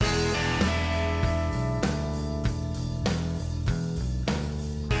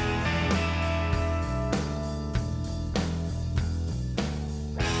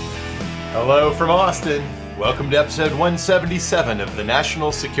Hello from Austin. Welcome to episode 177 of the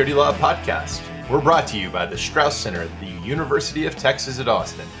National Security Law Podcast. We're brought to you by the Strauss Center at the University of Texas at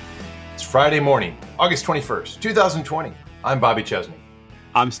Austin. It's Friday morning, August 21st, 2020. I'm Bobby Chesney.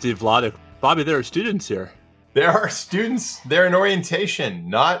 I'm Steve Vladeck. Bobby, there are students here. There are students. They're in orientation.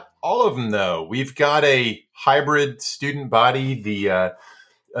 Not all of them, though. We've got a hybrid student body. A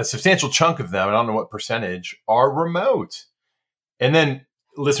substantial chunk of them, I don't know what percentage, are remote. And then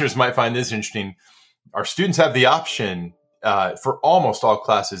listeners might find this interesting. Our students have the option for almost all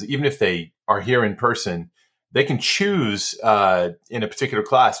classes, even if they are here in person, they can choose in a particular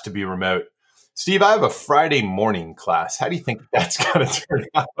class to be remote. Steve, I have a Friday morning class. How do you think that's going to turn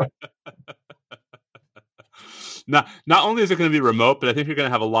out? Not only is it going to be remote, but I think you're going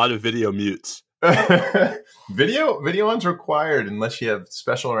to have a lot of video mutes. Video on's required unless you have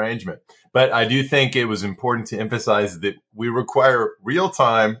special arrangement. But I do think it was important to emphasize that we require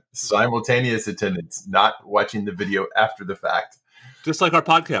real-time, simultaneous attendance, not watching the video after the fact. Just like our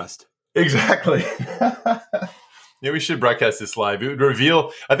podcast. Exactly. Yeah, we should broadcast this live. It would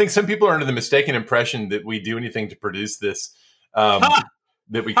reveal, I think some people are under the mistaken impression that we do anything to produce this,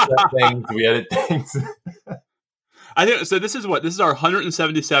 that we cut things, we edit things. I think so. This is our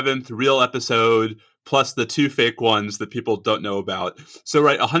 177th real episode, plus the 2 fake ones that people don't know about. So,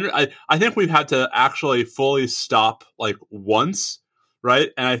 right, 100. I think we've had to actually fully stop like once,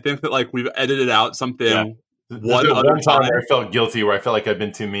 right? And I think that like we've edited out something one time where I felt guilty, where I felt like I'd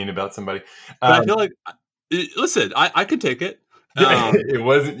been too mean about somebody. But I feel like, listen, I can take it. It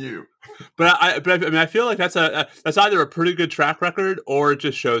wasn't you. But I mean, I feel like that's either a pretty good track record or it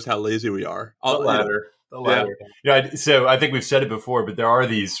just shows how lazy we are. The latter. Yeah. So I think we've said it before, but there are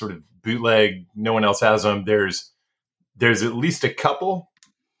these sort of bootleg, no one else has them. There's at least a couple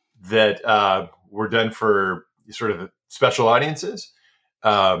that were done for sort of special audiences.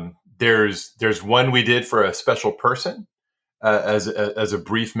 There's one we did for a special person as a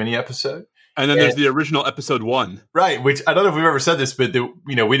brief mini episode. And then there's the original episode 1. Right, which I don't know if we've ever said this, but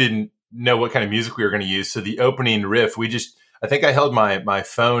we didn't know what kind of music we were going to use. So the opening riff, I think I held my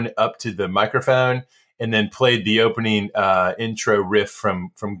phone up to the microphone and then played the opening intro riff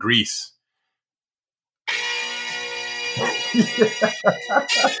from Grease.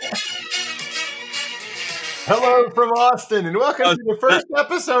 Hello from Austin, and welcome to the first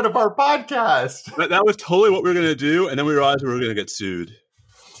episode of our podcast. That was totally what we were going to do, and then we realized we were going to get sued.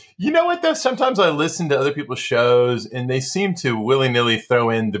 You know what, though? Sometimes I listen to other people's shows, and they seem to willy-nilly throw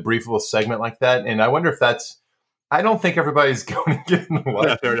in the brief little segment like that, and I wonder if that's... I don't think everybody's going to get in the way.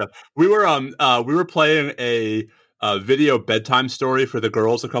 Yeah, fair enough. We were playing a video bedtime story for the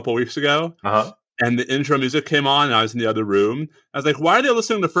girls a couple weeks ago, and the intro music came on, and I was in the other room. I was like, why are they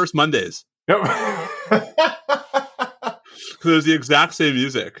listening to First Mondays? Nope. Because it was the exact same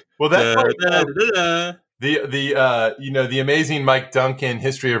music. Well, that's the amazing Mike Duncan,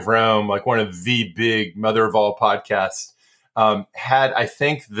 History of Rome, like one of the big mother of all podcasts, had, I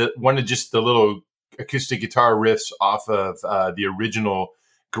think, one of just the little acoustic guitar riffs off of the original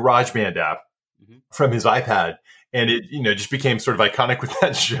GarageBand app from his iPad. And it, just became sort of iconic with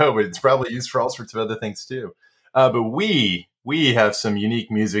that show. It's probably used for all sorts of other things too. But we have some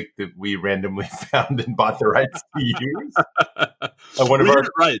unique music that we randomly found and bought the rights to use.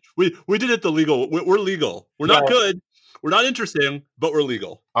 We did it the legal. We're legal. We're not good. We're not interesting, but we're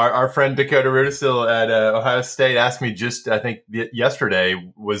legal. Our friend Dakota Rudisil at Ohio State asked me just, I think,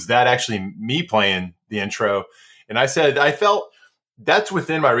 yesterday, was that actually me playing the intro? And I said, I felt that's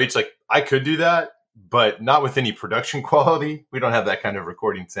within my reach. Like, I could do that, but not with any production quality. We don't have that kind of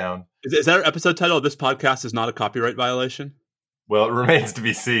recording sound. Is that our episode title? This podcast is not a copyright violation? Well, it remains to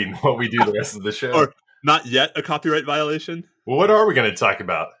be seen what we do the rest of the show. Or not yet a copyright violation? Well, what are we going to talk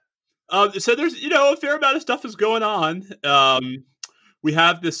about? So there's, a fair amount of stuff is going on. We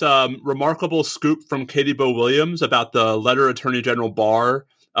have this remarkable scoop from Katie Bo Williams about the letter Attorney General Barr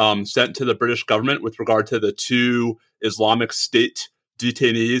sent to the British government with regard to the 2 Islamic State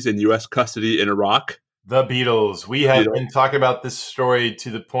detainees in U.S. custody in Iraq. The Beatles. We have been talking about this story to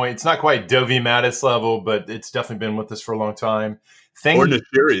the point, it's not quite Dovey Mattis level, but it's definitely been with us for a long time. Or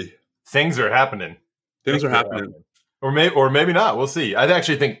Nashiri. Things are happening. Things are happening. Or maybe not. We'll see. I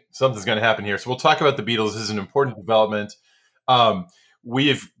actually think something's going to happen here. So we'll talk about the Beatles. This is an important development.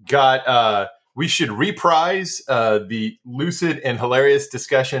 We've got, we should reprise the lucid and hilarious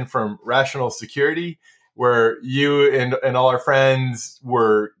discussion from Rational Security, where you and all our friends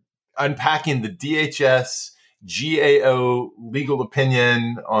were unpacking the DHS GAO legal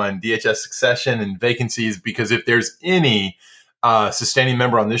opinion on DHS succession and vacancies, because if there's any sustaining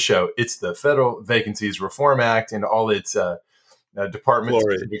member on this show, it's the Federal Vacancies Reform Act and all its departments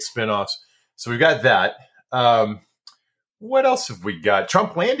and spinoffs. So we've got that. What else have we got?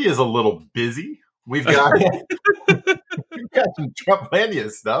 Trumplandia is a little busy. We've got some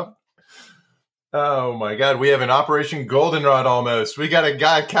Trumplandia stuff. Oh my God, we have an Operation Goldenrod almost. We got a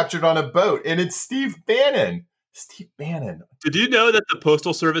guy captured on a boat, and it's Steve Bannon. Steve Bannon. Did you know that the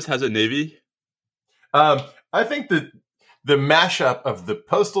Postal Service has a Navy? I think that the mashup of the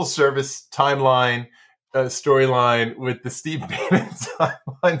Postal Service timeline storyline with the Steve Bannon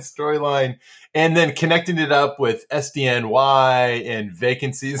timeline storyline, and then connecting it up with SDNY and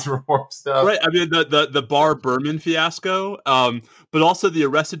vacancies reform stuff. Right. I mean, the Barr Berman fiasco, but also the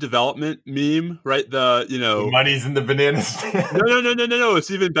Arrested Development meme, right? The money's in the banana stand. No. It's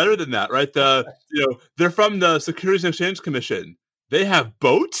even better than that, right? They're from the Securities and Exchange Commission. They have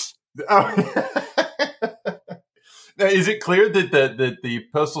boats. Oh. Now, is it clear that the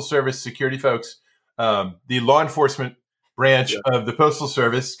Postal Service security folks, the law enforcement branch of the Postal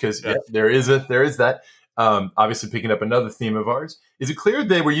Service, because there is that, obviously picking up another theme of ours. Is it clear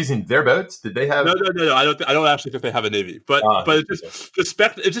they were using their boats? Did they have? No. I don't actually think they have a Navy, but it's just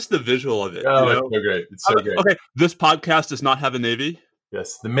it's just the visual of it. Oh, it's so great! It's so great. Okay, this podcast does not have a Navy.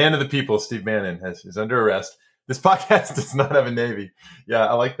 Yes, the man of the people, Steve Bannon, is under arrest. This podcast does not have a Navy. Yeah,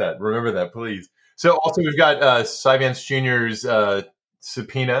 I like that. Remember that, please. So also we've got Cy Vance Jr.'s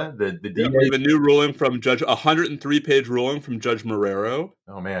subpoena. The we have a new ruling from Judge, 103-page ruling from Judge Marrero.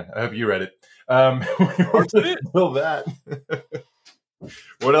 Oh man, I hope you read it. Will that?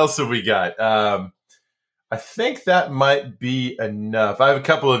 What else have we got? I think that might be enough. I have a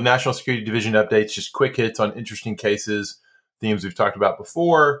couple of National Security Division updates, just quick hits on interesting cases, themes we've talked about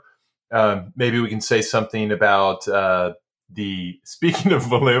before. Maybe we can say something about speaking of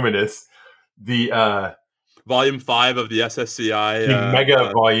voluminous, the Volume 5 of the SSCI.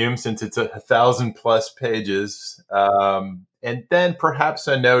 Mega volume, since it's 1,000+ pages. And then perhaps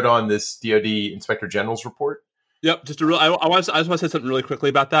a note on this DoD Inspector General's report. Yep, just I just want to say something really quickly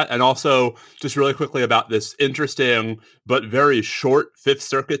about that, and also just really quickly about this interesting but very short Fifth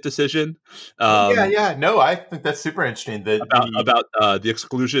Circuit decision. No, I think that's super interesting. About the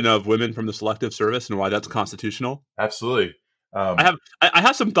exclusion of women from the Selective Service and why that's constitutional. Absolutely. I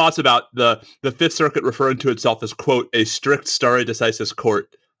have some thoughts about the Fifth Circuit referring to itself as, quote, a strict stare decisis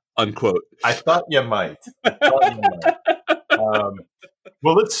court, unquote. I thought you might.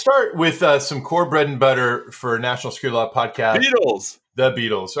 Well, let's start with some core bread and butter for National Security Law Podcast. Beatles. The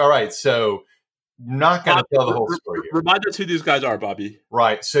Beatles. All right. So not going to tell the whole story here. Remind us who these guys are, Bobby.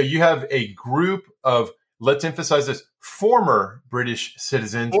 Right. So you have a group of, let's emphasize this, former British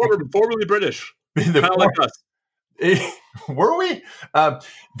citizens. Formerly British. Kind of like us. Were we?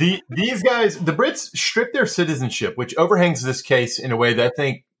 These guys, the Brits stripped their citizenship, which overhangs this case in a way that I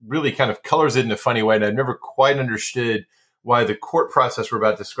think really kind of colors it in a funny way. And I've never quite understood why the court process we're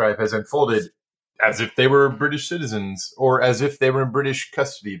about to describe has unfolded as if they were British citizens or as if they were in British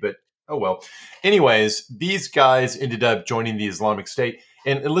custody. But oh well. Anyways, these guys ended up joining the Islamic State.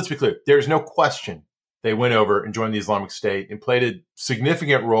 And let's be clear, there's no question they went over and joined the Islamic State and played a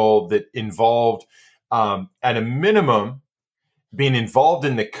significant role that involved, at a minimum, being involved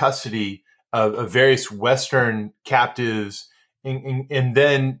in the custody of various Western captives, and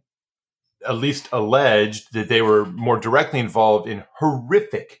then at least alleged that they were more directly involved in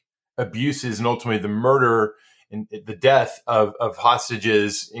horrific abuses and ultimately the murder and the death of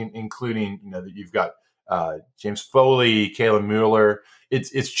hostages, including, that you've got James Foley, Kayla Mueller.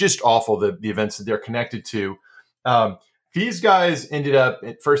 It's just awful, the events that they're connected to. These guys ended up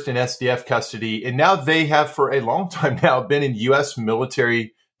at first in SDF custody, and now they have for a long time now been in U.S.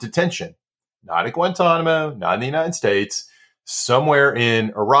 military detention, not at Guantanamo, not in the United States, somewhere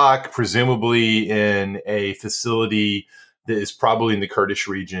in Iraq, presumably in a facility that is probably in the Kurdish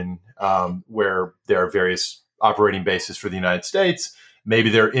region, where there are various operating bases for the United States. Maybe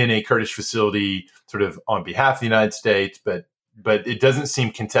they're in a Kurdish facility sort of on behalf of the United States, but it doesn't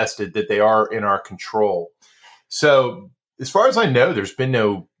seem contested that they are in our control. So as far as I know, there's been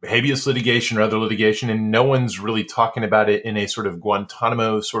no habeas litigation or other litigation, and no one's really talking about it in a sort of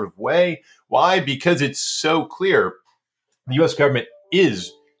Guantanamo sort of way. Why? Because it's so clear the U.S. government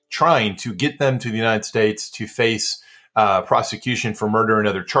is trying to get them to the United States to face prosecution for murder and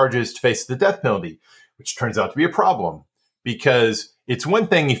other charges, to face the death penalty, which turns out to be a problem. Because it's one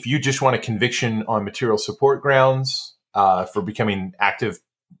thing if you just want a conviction on material support grounds for becoming active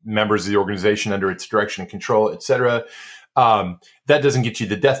members of the organization under its direction and control, et cetera. That doesn't get you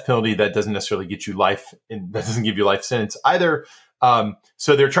the death penalty. That doesn't necessarily get you life, and that doesn't give you life sentence either.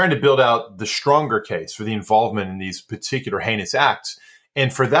 So they're trying to build out the stronger case for the involvement in these particular heinous acts.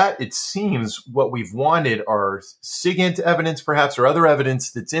 And for that, it seems what we've wanted are SIGINT evidence, perhaps, or other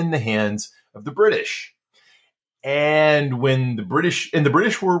evidence that's in the hands of the British. And when the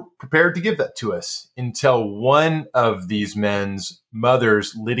British were prepared to give that to us until one of these men's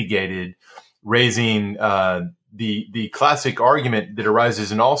mothers litigated, raising the classic argument that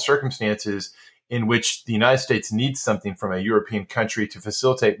arises in all circumstances in which the United States needs something from a European country to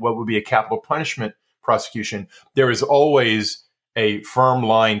facilitate what would be a capital punishment prosecution. There is always a firm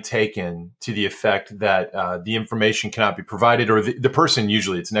line taken to the effect that the information cannot be provided, or the person,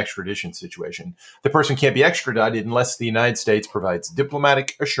 usually it's an extradition situation, the person can't be extradited unless the United States provides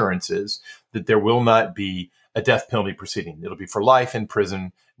diplomatic assurances that there will not be a death penalty proceeding. It'll be for life in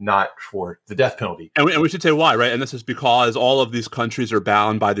prison, not for the death penalty. And we should say why, right? And this is because all of these countries are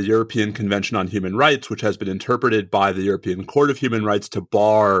bound by the European Convention on Human Rights, which has been interpreted by the European Court of Human Rights to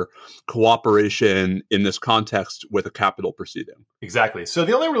bar cooperation in this context with a capital proceeding. Exactly. So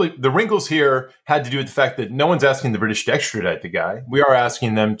the wrinkles here had to do with the fact that no one's asking the British to extradite the guy. We are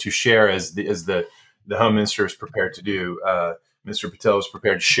asking them to share, as the Home Minister is prepared to do. Mr. Patel is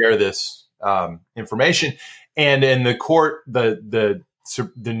prepared to share this information. And in the court,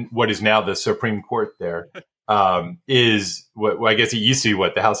 what is now the Supreme Court there is what, I guess it used to be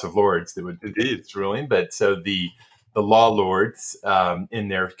what the House of Lords that would do its ruling. But so the law lords in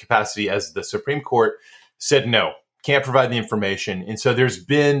their capacity as the Supreme Court said no, can't provide the information. And so there's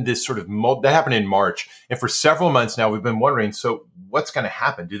been this sort of that happened in March. And for several months now, we've been wondering, so what's going to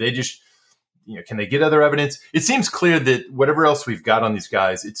happen? Do they just, can they get other evidence? It seems clear that whatever else we've got on these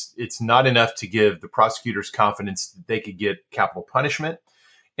guys, it's not enough to give the prosecutors confidence that they could get capital punishment.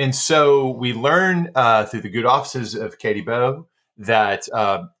 And so we learn through the good offices of Katie Bowe that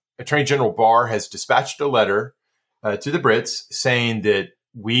Attorney General Barr has dispatched a letter to the Brits saying that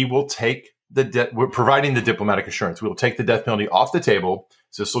we will take we're providing the diplomatic assurance. We will take the death penalty off the table.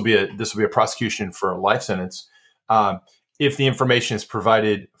 So this will be a prosecution for a life sentence if the information is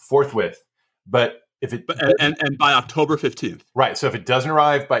provided forthwith. But if it and by October 15th, right? So if it doesn't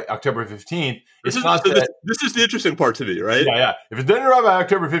arrive by October 15th, this is the interesting part to me, right? Yeah. If it doesn't arrive by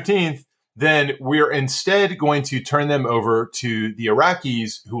October 15th, then we're instead going to turn them over to the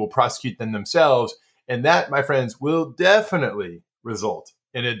Iraqis, who will prosecute them themselves, and that, my friends, will definitely result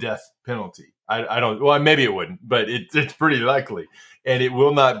in a death penalty. I don't. Well, maybe it wouldn't, but it's pretty likely, and it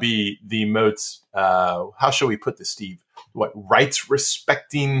will not be the most. How shall we put this, Steve? Rights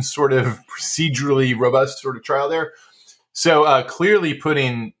respecting, sort of procedurally robust sort of trial there. So clearly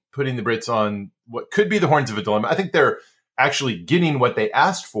putting the Brits on what could be the horns of a dilemma. I think they're actually getting what they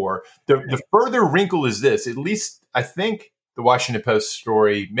asked for. The further wrinkle is this, at least I think the Washington Post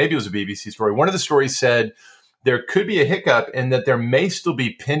story, maybe it was a BBC story. One of the stories said there could be a hiccup and that there may still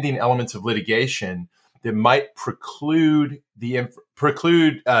be pending elements of litigation that might preclude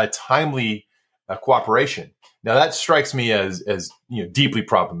timely cooperation. Now that strikes me as deeply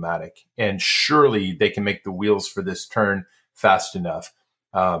problematic, and surely they can make the wheels for this turn fast enough.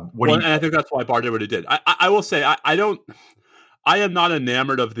 And I think that's why Barr did what he did. I will say I am not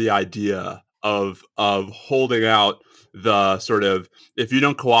enamored of the idea of holding out the sort of, if you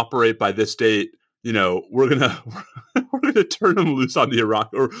don't cooperate by this date, we're gonna turn them loose on the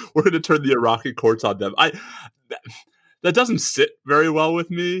Iraq, or we're gonna turn the Iraqi courts on them. That doesn't sit very well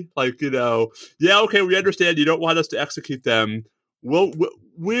with me. Like, okay, we understand you don't want us to execute them.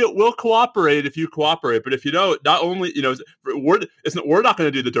 We'll cooperate if you cooperate, but if you don't, not only we're not going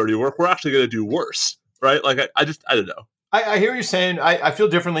to do the dirty work. We're actually going to do worse, right? Like, I don't know. I hear you saying. I feel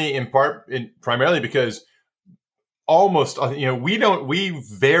differently in part, primarily because almost, we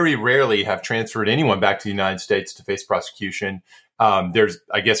very rarely have transferred anyone back to the United States to face prosecution. There's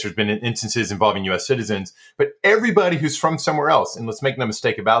been instances involving U.S. citizens, but everybody who's from somewhere else, and let's make no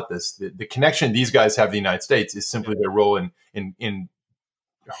mistake about this, the connection these guys have to the United States is simply their role in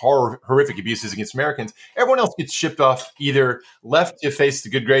horrific abuses against Americans. Everyone else gets shipped off, either left to face the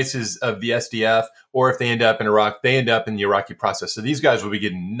good graces of the SDF, or if they end up in Iraq, they end up in the Iraqi process. So these guys will be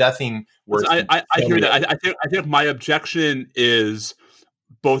getting nothing worse. I hear that. I think my objection is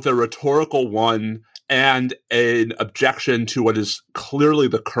both a rhetorical one and an objection to what is clearly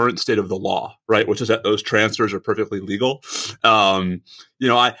the current state of the law, right? Which is that those transfers are perfectly legal. I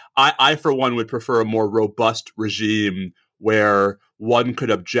for one would prefer a more robust regime where one could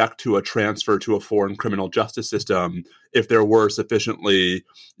object to a transfer to a foreign criminal justice system if there were sufficiently,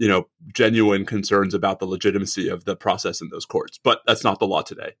 genuine concerns about the legitimacy of the process in those courts. But that's not the law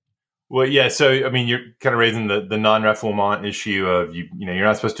today. Well, yeah. So, you're kind of raising the non-refoulement issue of, you're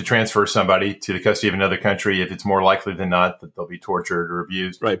not supposed to transfer somebody to the custody of another country if it's more likely than not that they'll be tortured or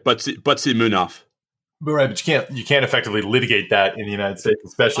abused. Right. But see Munaf. But you can't effectively litigate that in the United States,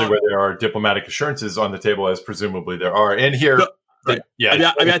 especially where there are diplomatic assurances on the table, as presumably there are. And here, Right.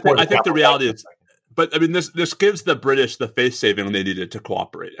 Yeah. I think the reality is, but I mean, this gives the British the face saving they needed to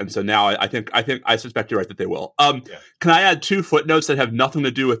cooperate, and so now I suspect you're right that they will. Can I add two footnotes that have nothing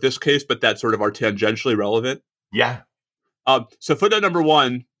to do with this case, but that sort of are tangentially relevant? Yeah. So footnote number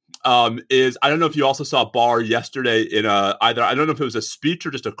one is, I don't know if you also saw Barr yesterday in I don't know if it was a speech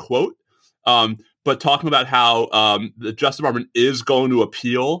or just a quote, but talking about how the Justice Department is going to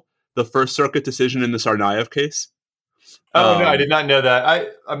appeal the First Circuit decision in the Tsarnaev case. Oh, no, I did not know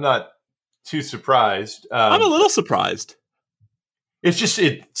that. I'm not too surprised. I'm a little surprised. It's just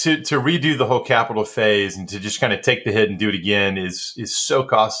to redo the whole capital phase and to just kind of take the hit and do it again is so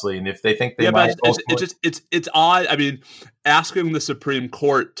costly. And if they think they might, it's odd. I mean, asking the Supreme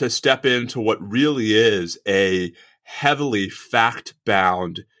Court to step into what really is a heavily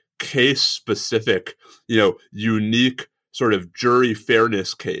fact-bound, case-specific, unique sort of jury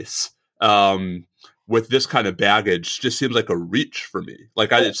fairness case with this kind of baggage just seems like a reach for me.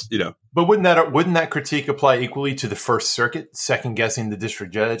 Like But wouldn't that critique apply equally to the First Circuit, second guessing the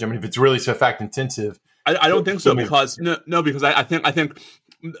district judge? I mean, if it's really so fact intensive, I don't think so, because because I think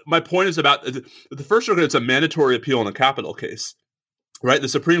my point is about the First Circuit. It's a mandatory appeal in a capital case, right? The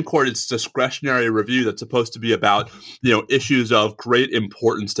Supreme Court is discretionary review that's supposed to be about issues of great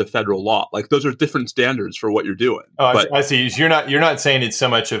importance to federal law. Like, those are different standards for what you're doing. Oh, I see. You're not saying it's so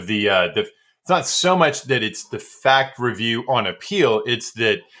much of the it's not so much that it's the fact review on appeal. It's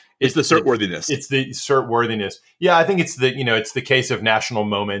that it's the cert-worthiness. It's the cert-worthiness. Yeah, I think it's it's the case of national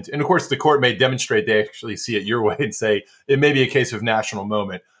moment. And of course, the court may demonstrate they actually see it your way and say it may be a case of national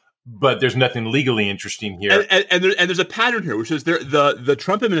moment, but there's nothing legally interesting here. And there's a pattern here, which is the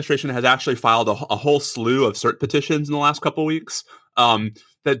Trump administration has actually filed a whole slew of cert petitions in the last couple of weeks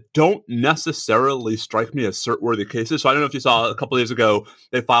that don't necessarily strike me as cert-worthy cases. So I don't know if you saw a couple of days ago,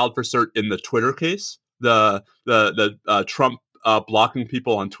 they filed for cert in the Twitter case, the Trump blocking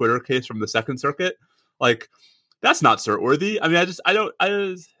people on Twitter case from the Second Circuit. Like, that's not cert-worthy. I mean, I don't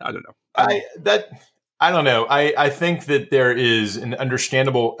know. I don't know. I think that there is an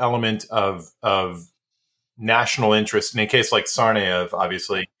understandable element of national interest in a case like Tsarnaev,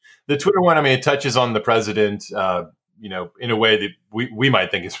 obviously. The Twitter one, I mean, it touches on the president, in a way that we might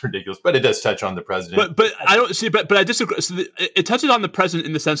think is ridiculous, but it does touch on the president. But I don't see. But I disagree. So it touches on the president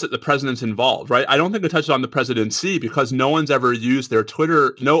in the sense that the president's involved, right? I don't think it touches on the presidency because no one's ever used their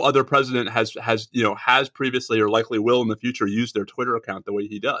Twitter. No other president has previously or likely will in the future use their Twitter account the way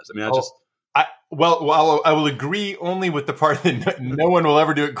he does. I mean, I will agree only with the part that no one will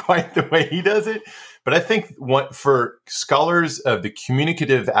ever do it quite the way he does it. But I think for scholars of the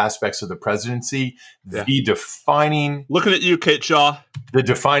communicative aspects of the presidency, the defining... Looking at you, Kate Shaw. The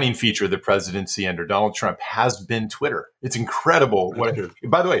defining feature of the presidency under Donald Trump has been Twitter. It's incredible.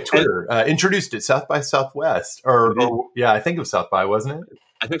 By the way, Twitter introduced it South by Southwest. I think it was South by, wasn't it?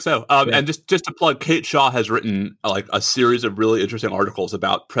 I think so. And just to plug, Kate Shaw has written like a series of really interesting articles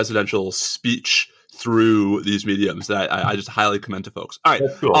about presidential speech through these mediums that I just highly commend to folks. All right.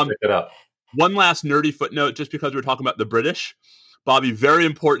 That's cool. Check it out. One last nerdy footnote, just because we're talking about the British. Bobby, very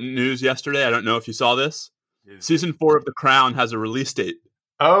important news yesterday. I don't know if you saw this. Season 4 of The Crown has a release date.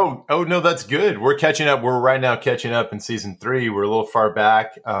 Oh no, that's good. We're catching up. We're right now catching up in season 3. We're a little far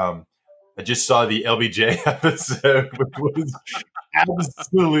back. I just saw the LBJ episode, which was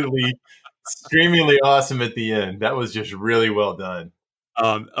absolutely screamingly awesome at the end. That was just really well done.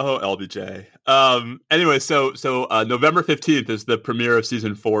 LBJ. Anyway, so November 15th is the premiere of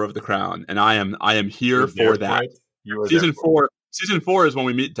season 4 of The Crown, and I am here for that. Season 4 is when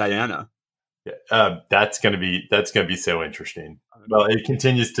we meet Diana. Yeah, that's gonna be so interesting. Well, it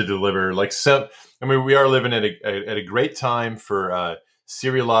continues to deliver. We are living at a great time for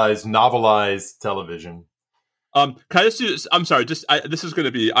serialized, novelized television. Can I just do this? I'm sorry. This is going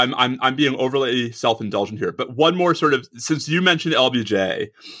to be. I'm being overly self-indulgent here, but one more sort of, since you mentioned LBJ,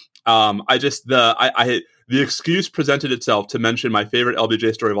 the excuse presented itself to mention my favorite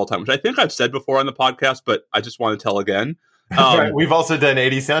LBJ story of all time, which I think I've said before on the podcast, but I just want to tell again. Right. We've also done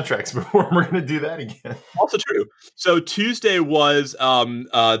 80 soundtracks before. We're going to do that again. Also true. So Tuesday was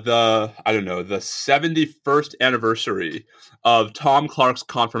the 71st anniversary of Tom Clark's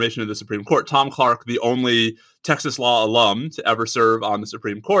confirmation to the Supreme Court. Tom Clark, the only Texas law alum to ever serve on the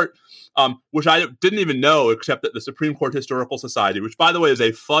Supreme Court, which I didn't even know, except that the Supreme Court Historical Society, which, by the way, is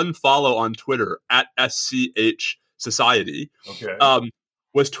a fun follow on Twitter at SCH Society,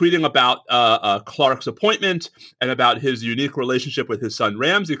 was tweeting about Clark's appointment and about his unique relationship with his son,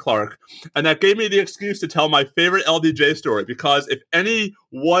 Ramsey Clark. And that gave me the excuse to tell my favorite LBJ story, because if any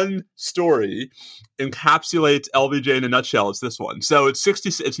one story encapsulates LBJ in a nutshell, it's this one. So it's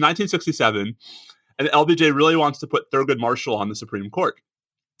 1967. and LBJ really wants to put Thurgood Marshall on the Supreme Court.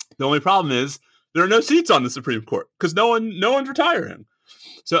 The only problem is there are no seats on the Supreme Court because no one's retiring.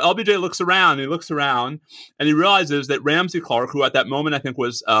 So LBJ looks around, and he realizes that Ramsey Clark, who at that moment I think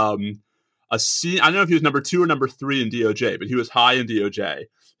was I don't know if he was number 2 or number 3 in DOJ, but he was high in DOJ.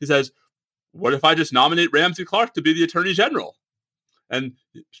 He says, what if I just nominate Ramsey Clark to be the Attorney General? And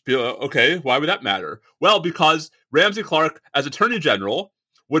okay, why would that matter? Well, because Ramsey Clark, as Attorney General,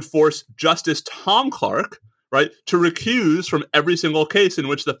 would force Justice Tom Clark, right, to recuse from every single case in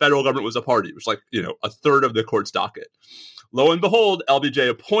which the federal government was a party, which is like, a third of the court's docket. Lo and behold, LBJ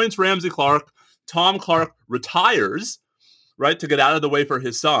appoints Ramsey Clark. Tom Clark retires, right, to get out of the way for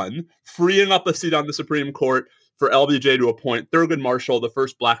his son, freeing up a seat on the Supreme Court for LBJ to appoint Thurgood Marshall, the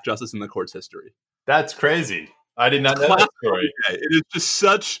first black justice in the court's history. That's crazy. I did not know that story. It is just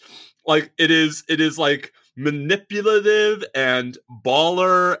such, like, it is like manipulative and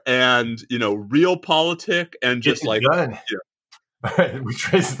baller and, realpolitik and just like done. All right,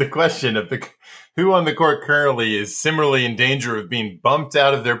 which raises the question of who on the court currently is similarly in danger of being bumped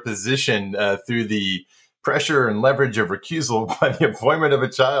out of their position through the pressure and leverage of recusal by the appointment of a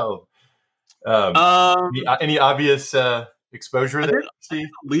child. Any obvious exposure there, Steve?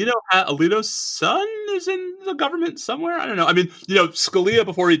 Alito's son is in the government somewhere. I don't know. I mean, Scalia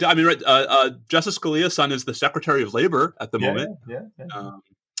before he died. I mean, right? Justice Scalia's son is the Secretary of Labor at the moment. Yeah.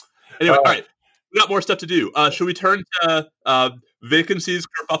 Anyway, all right, we got more stuff to do. Should we turn to vacancies,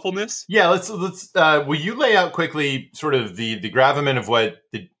 kerfuffleness? Yeah, let's. Will you lay out quickly sort of the gravamen of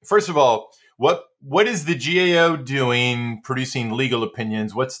first of all, what is the GAO doing producing legal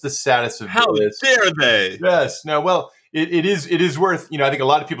opinions? What's the status of this? How dare they? Yes. No, well, it is worth, I think a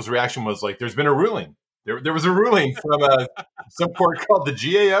lot of people's reaction was like, there's been a ruling. There was a ruling from some court called the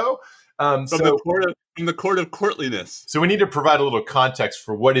GAO. From the court of courtliness. So we need to provide a little context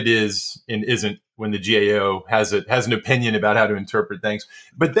for what it is and isn't when the GAO has an opinion about how to interpret things.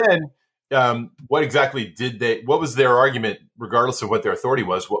 But then what exactly what was their argument, regardless of what their authority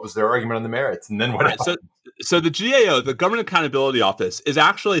was? What was their argument on the merits? And then what happened? So the GAO, the Government Accountability Office, is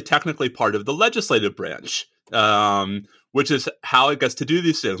actually technically part of the legislative branch, which is how it gets to do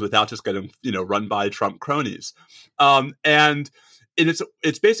these things without just getting, run by Trump cronies. And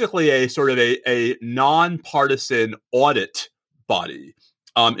it's basically a sort of a nonpartisan audit body.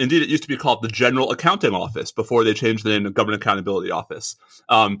 Indeed, it used to be called the General Accounting Office before they changed the name to Government Accountability Office.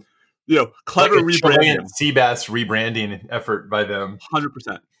 Clever like rebranding. Seabass rebranding effort by them.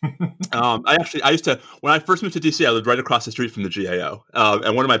 100%. I used to, when I first moved to DC, I lived right across the street from the GAO.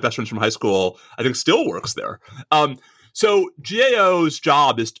 And one of my best friends from high school, I think, still works there. So GAO's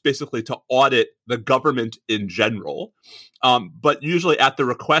job is basically to audit the government in general, but usually at the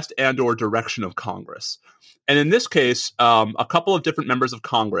request and or direction of Congress. And in this case, a couple of different members of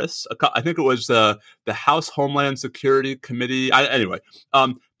Congress, I think it was the House Homeland Security Committee.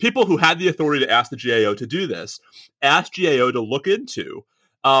 People who had the authority to ask the GAO to do this, asked GAO to look into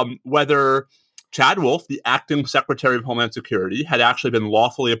whether Chad Wolf, the acting Secretary of Homeland Security, had actually been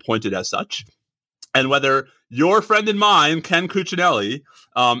lawfully appointed as such, and whether your friend and mine, Ken Cuccinelli,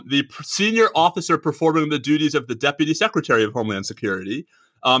 the senior officer performing the duties of the Deputy Secretary of Homeland Security,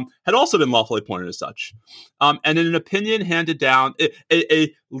 had also been lawfully appointed as such. And in an opinion handed down,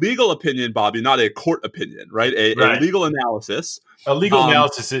 a legal opinion, Bobby, not a court opinion, right? A legal analysis. A legal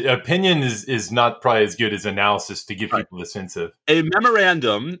analysis. Opinion is not probably as good as analysis to give people a sense of. A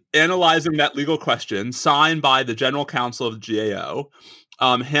memorandum analyzing that legal question signed by the General Counsel of the GAO,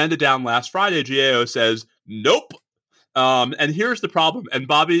 handed down last Friday. GAO says, nope. And here's the problem. And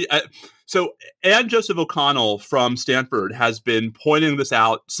Bobby, so Ann Joseph O'Connell from Stanford has been pointing this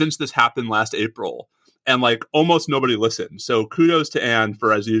out since this happened last April. And like almost nobody listened. So kudos to Ann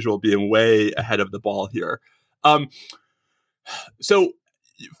for, as usual, being way ahead of the ball here. So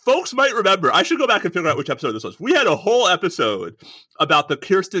folks might remember, I should go back and figure out which episode this was. We had a whole episode about the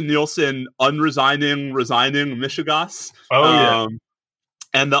Kirstjen Nielsen resigning Michigas. Oh, yeah.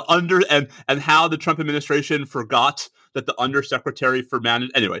 And and how the Trump administration forgot that the undersecretary for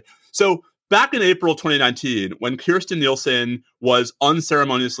management. Anyway, so back in April 2019, when Kirstjen Nielsen was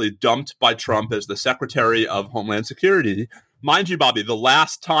unceremoniously dumped by Trump as the Secretary of Homeland Security, mind you, Bobby, the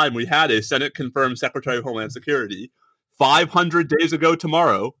last time we had a Senate-confirmed Secretary of Homeland Security, 500 days ago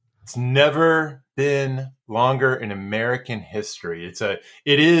tomorrow. It's never been longer in American history. It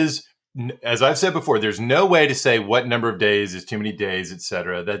is. As I've said before, there's no way to say what number of days is too many days, et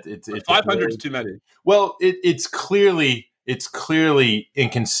cetera. That it's 500 is too many. Well, it's clearly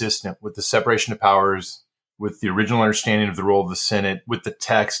inconsistent with the separation of powers, with the original understanding of the role of the Senate, with the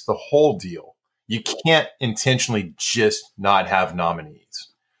text, the whole deal. You can't intentionally just not have nominees.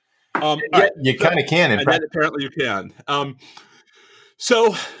 You kind of can, in fact. Apparently you can.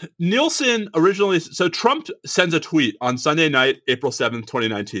 So Nielsen so Trump sends a tweet on Sunday night, April 7th,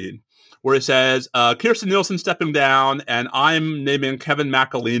 2019, where he says, Kirstjen Nielsen stepping down, and I'm naming Kevin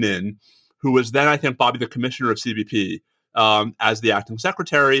McAleenan, who was then, I think, Bobby, the commissioner of CBP, as the acting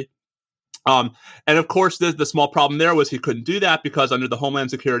secretary. And of course, the small problem there was he couldn't do that because under the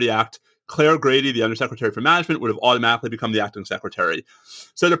Homeland Security Act, Claire Grady, the Undersecretary for Management, would have automatically become the acting secretary.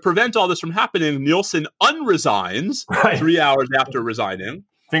 So to prevent all this from happening, Nielsen unresigns 3 hours after resigning.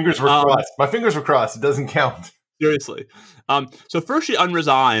 Fingers were crossed. My fingers were crossed. It doesn't count. Seriously. So first she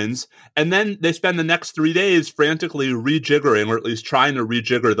unresigns, and then they spend the next 3 days frantically rejiggering, or at least trying to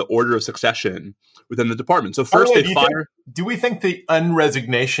rejigger, the order of succession within the department. So first they fire... Do we think the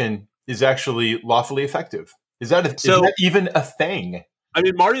unresignation is actually lawfully effective? Is that even a thing? I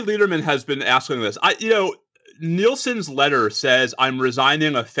mean, Marty Lederman has been asking this. Nielsen's letter says, I'm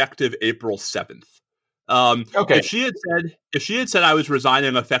resigning effective April 7th. Okay. If she had said I was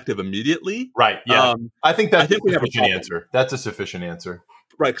resigning effective immediately. Right. Yeah. I think that's a sufficient answer. That's a sufficient answer.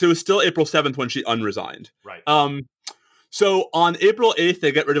 Right. Because it was still April 7th when she unresigned. Right. So on April 8th,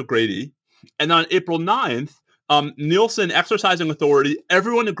 they get rid of Grady. And on April 9th, Nielsen, exercising authority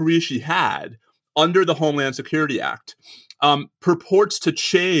everyone agrees she had under the Homeland Security Act, purports to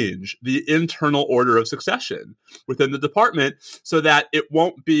change the internal order of succession within the department so that it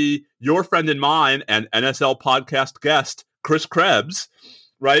won't be your friend and mine and NSL podcast guest, Chris Krebs,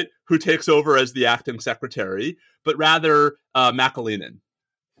 right, who takes over as the acting secretary, but rather McAleenan.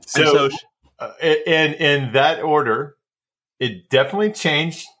 So in that order, it definitely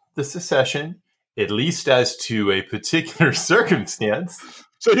changed the succession, at least as to a particular circumstance.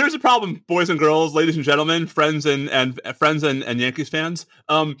 So here's the problem, boys and girls, ladies and gentlemen, friends and Yankees fans.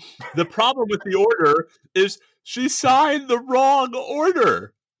 The problem with the order is she signed the wrong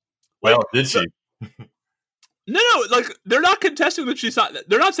order. Well, did she? No, they're not contesting that she signed.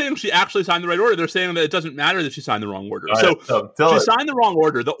 They're not saying she actually signed the right order. They're saying that it doesn't matter that she signed the wrong order. Signed the wrong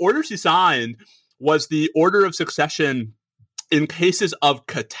order. The order she signed was the order of succession in cases of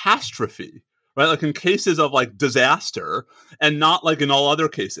catastrophe. Right, like in cases of disaster, and not like in all other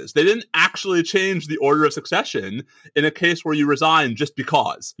cases. They didn't actually change the order of succession in a case where you resign just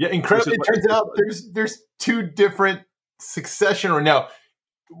because. Yeah, incredibly. It turns out there's two different succession. Or now,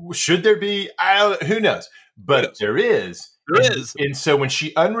 should there be? Who knows? But there is. There is. And so when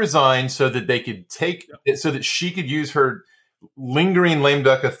she unresigned, so that they could so that she could use her lingering lame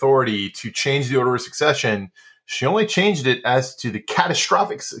duck authority to change the order of succession. She only changed it as to the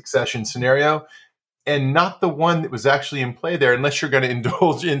catastrophic succession scenario and not the one that was actually in play there, unless you're going to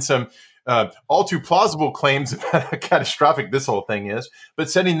indulge in some all too plausible claims about how catastrophic this whole thing is. But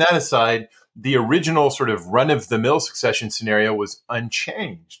setting that aside, the original sort of run-of-the-mill succession scenario was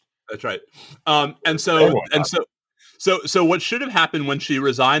unchanged. That's right. So what should have happened when she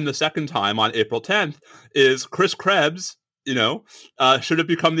resigned the second time on April 10th is Chris Krebs, should have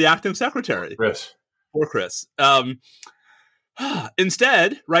become the acting secretary. Poor Chris.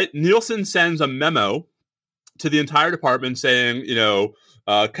 Instead, right, Nielsen sends a memo to the entire department saying,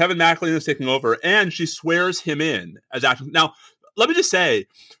 Kevin McAleenan is taking over, and she swears him in as acting. Now, let me just say,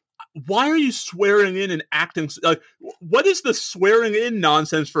 why are you swearing in an acting? What is the swearing in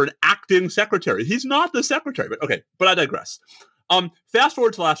nonsense for an acting secretary? He's not the secretary, but okay. But I digress. Fast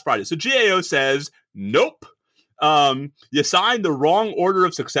forward to last Friday. So GAO says, nope. You signed the wrong order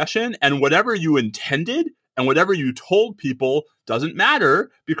of succession, and whatever you intended and whatever you told people doesn't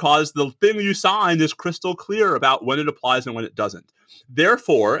matter because the thing you signed is crystal clear about when it applies and when it doesn't.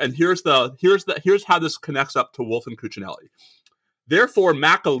 Therefore, and here's how this connects up to Wolf and Cuccinelli. Therefore,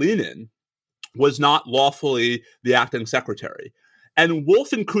 McAleenan was not lawfully the acting secretary, and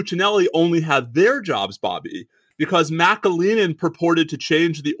Wolf and Cuccinelli only had their jobs, Bobby, because McAleenan purported to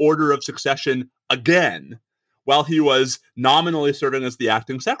change the order of succession again, while he was nominally serving as the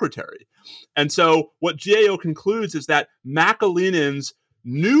acting secretary. And so what GAO concludes is that McAleenan's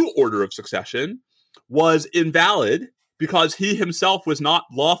new order of succession was invalid because he himself was not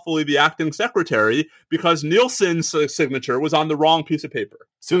lawfully the acting secretary because Nielsen's signature was on the wrong piece of paper.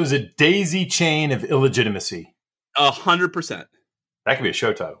 So it was a daisy chain of illegitimacy. 100%. That could be a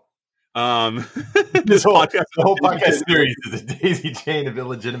show title. The whole podcast series is a daisy chain of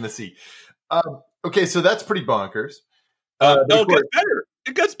illegitimacy. Okay, so that's pretty bonkers. It gets better.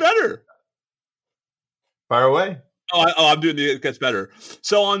 It gets better. Fire away. I'm doing the it gets better.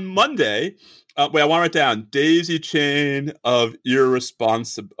 So on Monday, I want to write down daisy chain of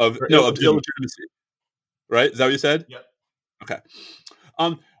illegitimacy. Right? Is that what you said? Yep. Okay.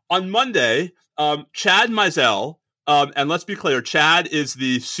 On Monday, Chad Mizell And let's be clear, Chad is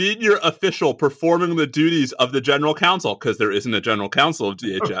the senior official performing the duties of the general counsel, because there isn't a general counsel of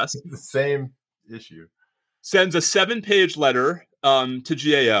DHS. The same issue. Sends a 7-page letter to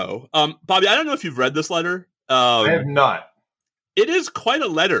GAO. Bobby, I don't know if you've read this letter. I have not. It is quite a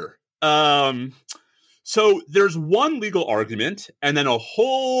letter. So there's one legal argument and then a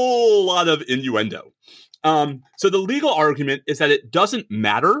whole lot of innuendo. So the legal argument is that it doesn't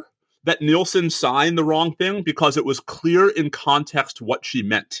matter that Nielsen signed the wrong thing because it was clear in context what she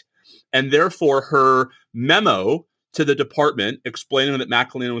meant. And therefore, her memo to the department explaining that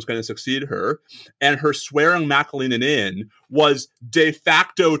McAleenan was going to succeed her and her swearing McAleenan in was de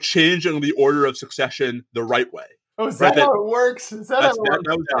facto changing the order of succession the right way. Oh, is that how it works? Is that how it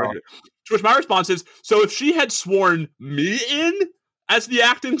works? To which my response is, so if she had sworn me in as the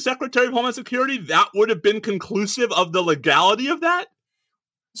acting Secretary of Homeland Security, that would have been conclusive of the legality of that?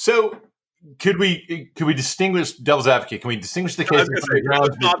 So could we distinguish devil's advocate? Can we distinguish the case?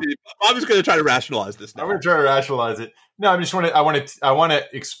 Bobby's going to try to rationalize this now. I'm going to try to rationalize it. No, I want to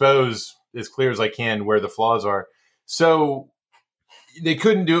expose as clear as I can where the flaws are. So they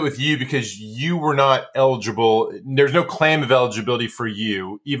couldn't do it with you because you were not eligible. There's no claim of eligibility for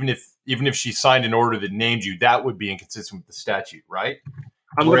you, even if she signed an order that named you. That would be inconsistent with the statute, right?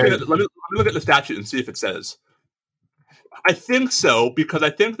 Let me look at the statute and see if it says. I think so, because I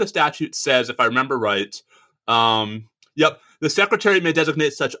think the statute says, if I remember right, the secretary may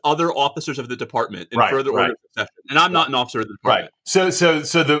designate such other officers of the department in further order of succession. And I'm not an officer of the department. Right. So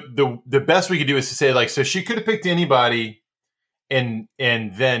the best we could do is to say, like, so she could have picked anybody and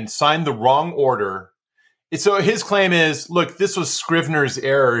then signed the wrong order. So his claim is, look, this was Scrivener's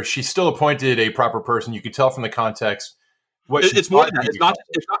error. She still appointed a proper person. You could tell from the context. It's more than that.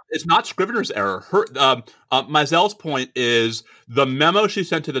 It's not Scrivener's error. Meisel's point is the memo she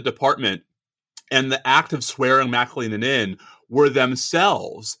sent to the department and the act of swearing McAleenan in were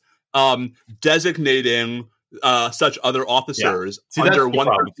themselves designating such other officers under one.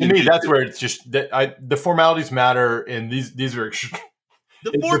 To me, that's where it's just that the formalities matter, and these are.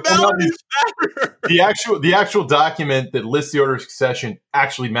 The formalities matter. The actual document that lists the order of succession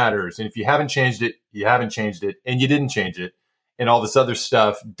actually matters, and if you haven't changed it, you haven't changed it, and you didn't change it. And all this other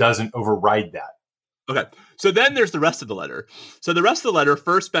stuff doesn't override that. Okay. So then there's the rest of the letter. So the rest of the letter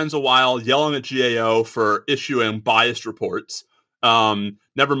first spends a while yelling at GAO for issuing biased reports.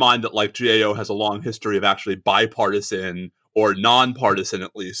 Never mind that, like, GAO has a long history of actually bipartisan or nonpartisan,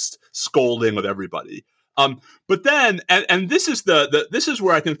 at least, scolding of everybody. But then, and this is this is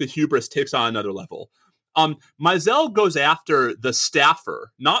where I think the hubris takes on another level. Meisel goes after the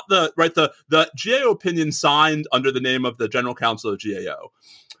staffer, not the GAO opinion signed under the name of the General Counsel of GAO.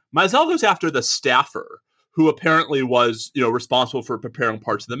 Meisel goes after the staffer, who apparently was, responsible for preparing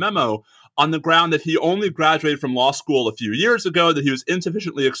parts of the memo, on the ground that he only graduated from law school a few years ago, that he was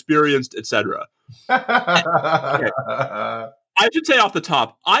insufficiently experienced, etc. Okay. I should say off the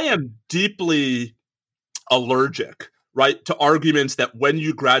top, I am deeply allergic, to arguments that when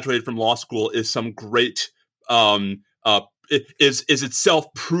you graduated from law school is some great is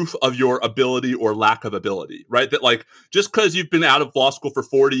itself proof of your ability or lack of ability, right? That, like, just because you've been out of law school for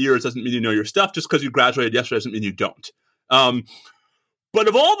 40 years doesn't mean you know your stuff. Just because you graduated yesterday doesn't mean you don't. But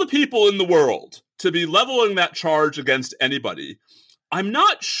of all the people in the world to be leveling that charge against anybody, I'm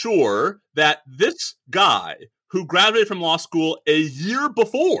not sure that this guy who graduated from law school a year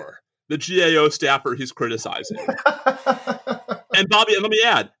before the GAO staffer he's criticizing. And Bobby, and let me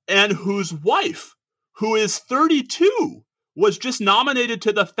add, and whose wife, who is 32, was just nominated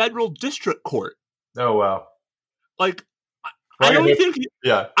to the federal district court. Oh, wow. Like, I don't think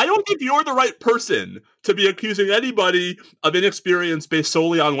you're the right person to be accusing anybody of inexperience based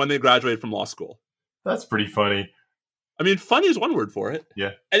solely on when they graduated from law school. That's pretty funny. I mean, funny is one word for it.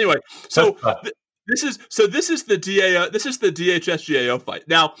 Yeah. Anyway, so This is the DHS GAO fight.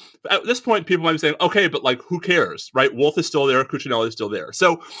 Now, at this point, people might be saying, okay, but, like, who cares, right? Wolf is still there, Cuccinelli is still there.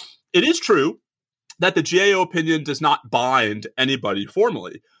 So it is true that the GAO opinion does not bind anybody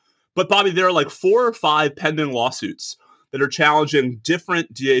formally. But, Bobby, there are like 4 or 5 pending lawsuits that are challenging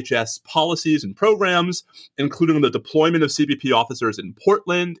different DHS policies and programs, including the deployment of CBP officers in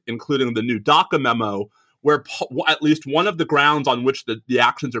Portland, including the new DACA memo, where at least one of the grounds on which the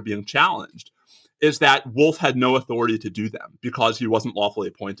actions are being challenged is that Wolf had no authority to do them because he wasn't lawfully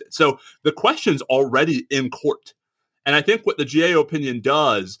appointed. So the question's already in court. And I think what the GAO opinion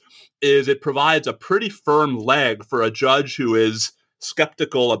does is it provides a pretty firm leg for a judge who is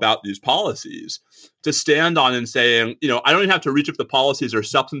skeptical about these policies to stand on and saying, I don't even have to reach if the policies are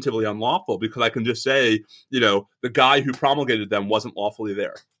substantively unlawful, because I can just say, the guy who promulgated them wasn't lawfully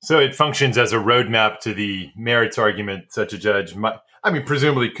there. So it functions as a roadmap to the merits argument. Such a judge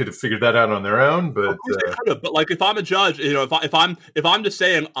presumably could have figured that out on their own, but they could have. But like, if I'm a judge, if I'm just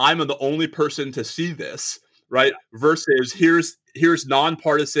saying I'm the only person to see this, right? Versus here's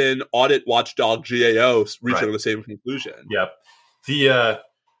nonpartisan audit watchdog GAO reaching the same conclusion. Yep.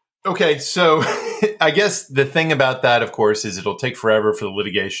 Okay, so I guess the thing about that, of course, is it'll take forever for the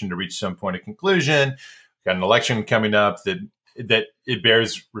litigation to reach some point of conclusion. We've got an election coming up that it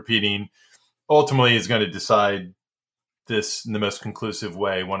bears repeating. Ultimately, is going to decide this in the most conclusive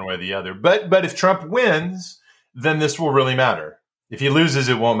way, one way or the other. But if Trump wins, then this will really matter. If he loses,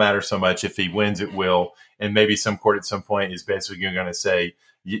 it won't matter so much. If he wins, it will. And maybe some court at some point is basically going to say,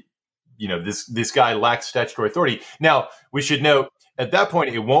 this guy lacks statutory authority. Now, we should note, at that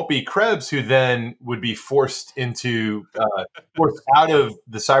point, it won't be Krebs who then would be forced out of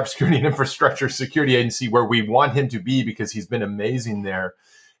the Cybersecurity and Infrastructure Security Agency, where we want him to be because he's been amazing there.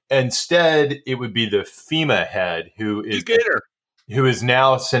 Instead, it would be the FEMA head who is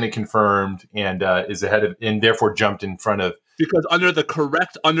now Senate confirmed and is ahead of, and therefore jumped in front of. Because under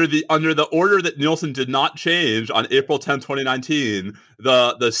the order that Nielsen did not change on April 10, 2019,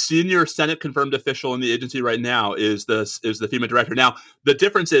 the senior Senate confirmed official in the agency right now is the FEMA director. Now, the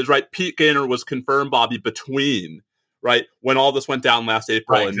difference is, right, Pete Gaynor was confirmed, Bobby, between, right, when all this went down last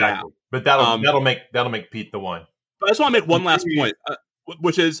April and now. But that'll make Pete the one. But I just want to make one last point,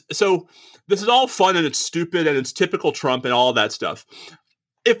 which is, so this is all fun and it's stupid and it's typical Trump and all of that stuff.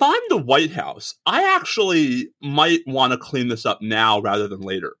 If I'm the White House, I actually might want to clean this up now rather than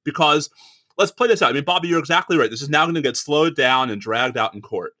later, because let's play this out. I mean, Bobby, you're exactly right. This is now going to get slowed down and dragged out in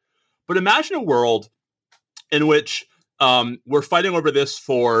court. But imagine a world in which we're fighting over this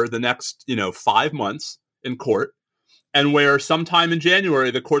for the next, 5 months in court, and where sometime in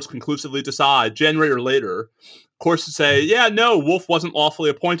January, the courts conclusively decide, January or later, courts say, yeah, no, Wolf wasn't lawfully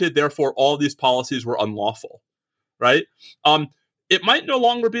appointed, therefore all these policies were unlawful, right? It might no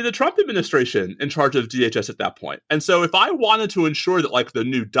longer be the Trump administration in charge of DHS at that point. And so if I wanted to ensure that, like, the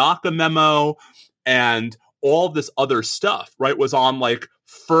new DACA memo and all of this other stuff, right, was on, like,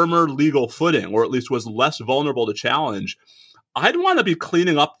 firmer legal footing, or at least was less vulnerable to challenge, I'd want to be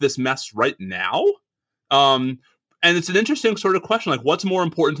cleaning up this mess right now. And it's an interesting sort of question, like, what's more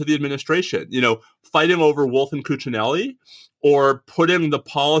important to the administration? Fighting over Wolf and Cuccinelli, or putting the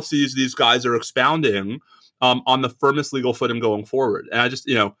policies these guys are expounding on the firmest legal footing going forward? And I just,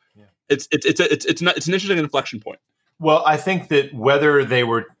 it's an interesting inflection point. Well, I think that whether they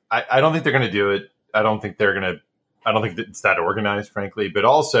were, I don't think they're going to do it. I don't think that it's that organized, frankly. But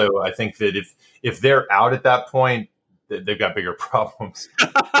also, I think that if they're out at that point, they've got bigger problems.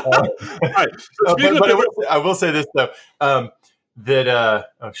 Right. I will say this though,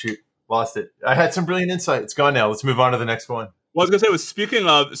 lost it. I had some brilliant insight. It's gone now. Let's move on to the next one. Well, I was going to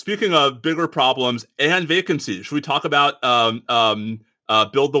say, speaking of bigger problems and vacancies, should we talk about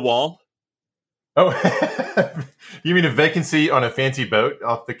build the wall? Oh, you mean a vacancy on a fancy boat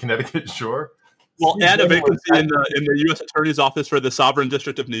off the Connecticut shore? Well, and a vacancy in the U.S. Attorney's Office for the Sovereign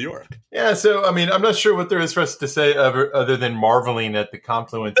District of New York. Yeah, so I mean, I'm not sure what there is for us to say other than marveling at the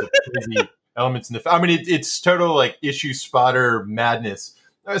confluence of crazy elements in the. I mean, it's total like issue spotter madness.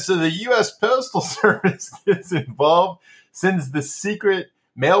 So the U.S. Postal Service gets involved. Sends the secret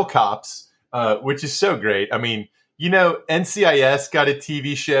mail cops, which is so great. I mean, NCIS got a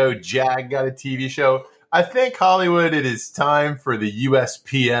TV show. JAG got a TV show. I think, Hollywood, it is time for the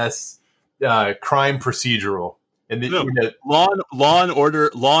USPS crime procedural. And Law and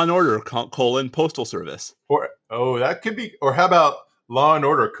Order, Postal Service. Or that could be. Or how about Law and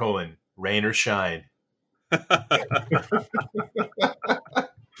Order, rain or shine?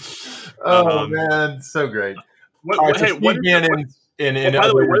 Man, so great. By the way, what is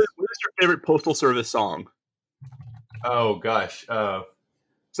your favorite Postal Service song? Oh gosh,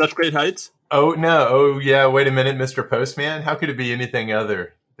 Such Great Heights. Oh no! Oh yeah! Wait a minute, Mr. Postman. How could it be anything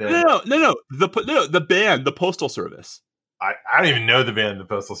other than no? The band, the Postal Service. I don't even know the band, the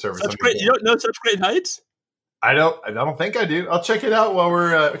Postal Service. You don't know Such Great Heights? I don't think I do. I'll check it out while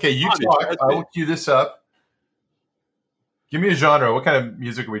we're okay. You talk. I will cue this up. Give me a genre. What kind of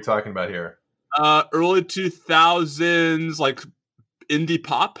music are we talking about here? Early 2000s, like indie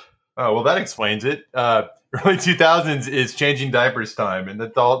pop. Oh, well, that explains it. Early 2000s is changing diapers time, and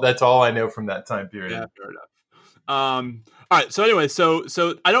that's all I know from that time period. Yeah, fair enough. All right. So anyway, so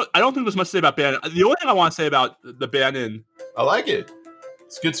I don't think there's much to say about Bannon. The only thing I want to say about the Bannon, I like it.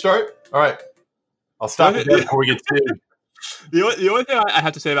 It's a good start. All right, I'll stop it before we get sued. The only thing I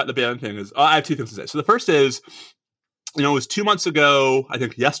have to say about the Bannon thing is I have two things to say. So the first is, it was 2 months ago, I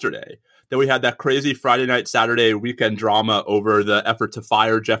think yesterday, that we had that crazy Friday night, Saturday weekend drama over the effort to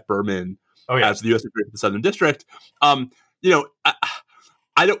fire Jeff Berman as the U.S. Attorney for the Southern District. We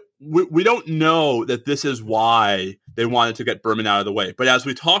don't know that this is why they wanted to get Berman out of the way. But as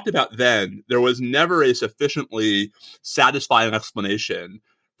we talked about then, there was never a sufficiently satisfying explanation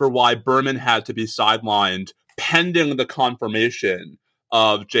for why Berman had to be sidelined pending the confirmation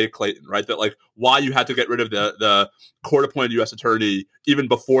of Jay Clayton, right? That why you had to get rid of the court-appointed U.S. attorney even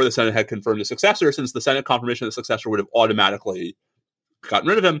before the Senate had confirmed the successor, since the Senate confirmation of the successor would have automatically gotten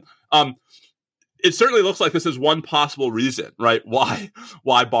rid of him. It certainly looks like this is one possible reason, right? Why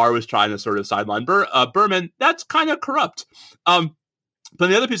Barr was trying to sort of sideline Berman. That's kind of corrupt. But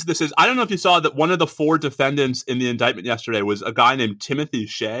the other piece of this is, I don't know if you saw that one of the 4 defendants in the indictment yesterday was a guy named Timothy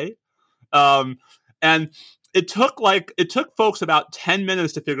Shea. And it took folks about 10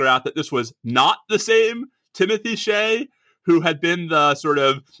 minutes to figure out that this was not the same Timothy Shea who had been the sort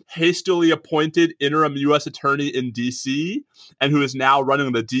of hastily appointed interim U.S. attorney in D.C. and who is now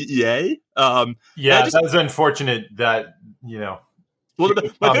running the DEA. That was unfortunate that, Well,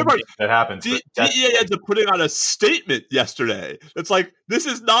 my favorite part, that happens. DEA ends up putting out a statement yesterday. It's like, this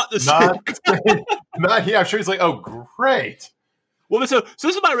is not the same. Not here. I'm sure he's like, oh, great. Well, so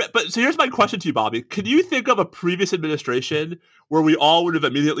this is here's my question to you, Bobby. Can you think of a previous administration where we all would have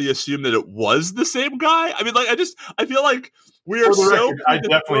immediately assumed that it was the same guy? I mean, I feel like we are so. I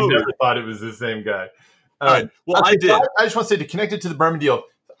definitely never thought it was the same guy. All right. Well, I did. I just want to say, to connect it to the Berman deal,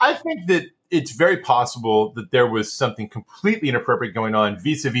 I think that it's very possible that there was something completely inappropriate going on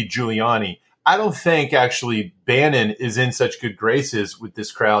vis-a-vis Giuliani. I don't think actually Bannon is in such good graces with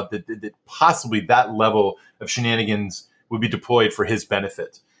this crowd that possibly that level of shenanigans would be deployed for his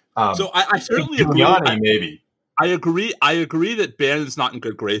benefit. So I certainly agree. Maybe. I agree that Bannon's not in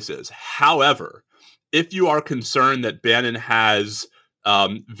good graces. However, if you are concerned that Bannon has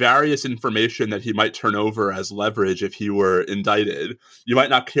various information that he might turn over as leverage if he were indicted, you might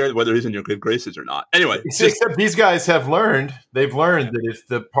not care whether he's in your good graces or not. Anyway, except these guys have learned. They've learned that if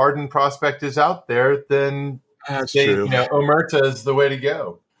the pardon prospect is out there, then true. omerta is the way to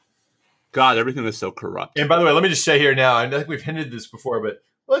go. God, everything is so corrupt. And by the way, let me just say here now, I think we've hinted this before, but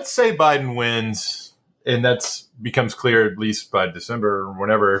let's say Biden wins, and that becomes clear at least by December or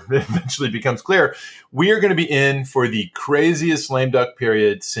whenever it eventually becomes clear. We are going to be in for the craziest lame duck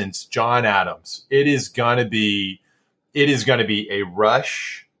period since John Adams. It is going to be a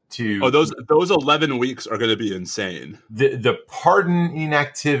rush to. Those 11 weeks are going to be insane. The pardon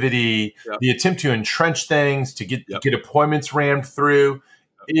inactivity, the attempt to entrench things, to get appointments rammed through.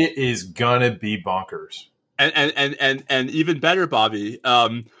 It is gonna be bonkers, and even better, Bobby.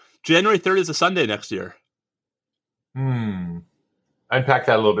 January 3rd is a Sunday next year. Unpack that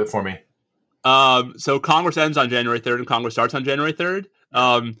a little bit for me. So Congress ends on January 3rd, and Congress starts on January 3rd.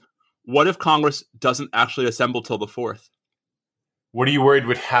 What if Congress doesn't actually assemble till the 4th? What are you worried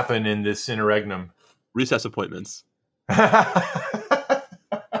would happen in this interregnum? Recess appointments. I'm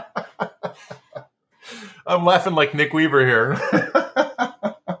laughing like Nick Weaver here.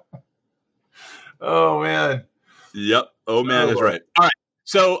 Oh, man. Yep. Oh, man is right. All right.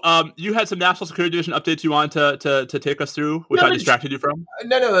 So you had some National Security Division updates you wanted to take us through, which I distracted you from?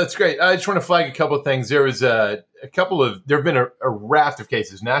 No, that's great. I just want to flag a couple of things. There was there have been a raft of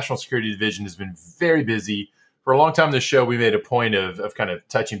cases. National Security Division has been very busy. For a long time in the show, we made a point of kind of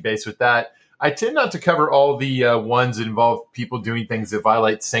touching base with that. I tend not to cover all the ones that involve people doing things that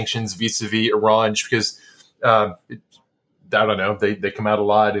violate sanctions vis-a-vis Iran, just because, I don't know, they come out a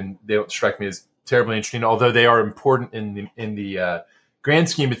lot and they don't strike me as terribly interesting, although they are important in the grand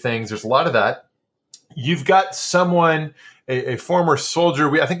scheme of things. There's a lot of that. You've got someone, a former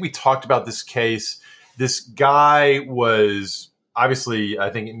soldier. I think we talked about this case. This guy was obviously,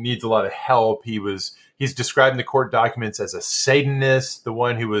 I think, needs a lot of help. He's described in the court documents as a Satanist, the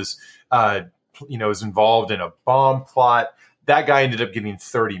one who was, was involved in a bomb plot. That guy ended up getting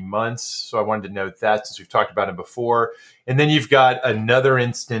 30 months. So I wanted to note that since we've talked about him before. And then you've got another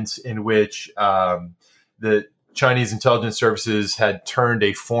instance in which the Chinese intelligence services had turned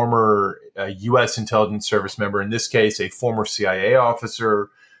a former U.S. intelligence service member, in this case, a former CIA officer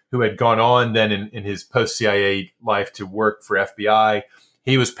who had gone on then in his post-CIA life to work for FBI.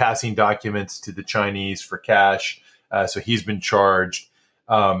 He was passing documents to the Chinese for cash. So he's been charged.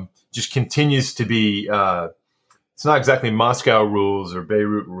 Just continues to be, it's not exactly Moscow rules or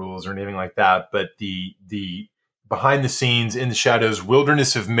Beirut rules or anything like that, but the behind the scenes, in the shadows,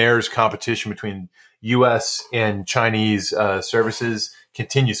 wilderness of mayors competition between U.S. and Chinese services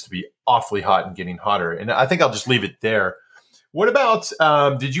continues to be awfully hot and getting hotter. And I think I'll just leave it there. What about?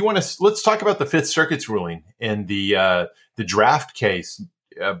 Did you want to? Let's talk about the Fifth Circuit's ruling in the draft case.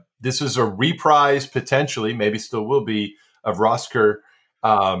 This is a reprise, potentially, maybe still will be, of Rostker,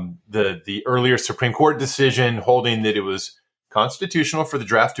 the earlier Supreme Court decision holding that it was constitutional for the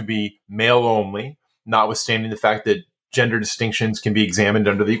draft to be male only, notwithstanding the fact that gender distinctions can be examined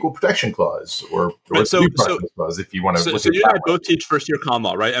under the Equal Protection Clause or Due Process Clause, if you want to. So you and I both teach first-year common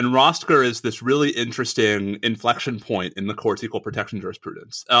law, right? And Rostker is this really interesting inflection point in the court's equal protection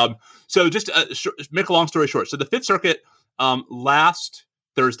jurisprudence. So just make a long story short. So the Fifth Circuit last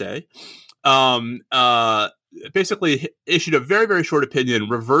Thursday basically issued a very, very short opinion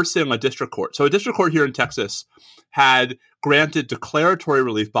reversing a district court. So a district court here in Texas had granted declaratory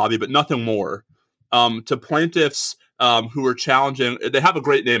relief, Bobby, but nothing more, to plaintiffs who were challenging. They have a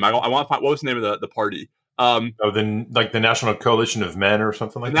great name. I want to find, what was the name of the party? The National Coalition of Men or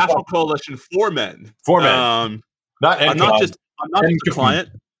something like that. National Coalition for Men. For Men. I'm not just a client.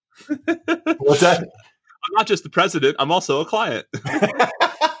 What's that? I'm not just the president. I'm also a client.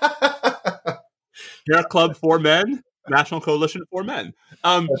 Hair Club for Men, National Coalition for Men.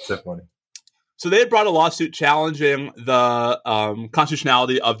 That's so funny. So they had brought a lawsuit challenging the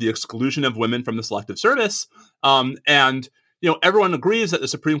constitutionality of the exclusion of women from the Selective Service. And everyone agrees that the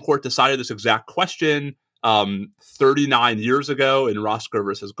Supreme Court decided this exact question 39 years ago in Rostker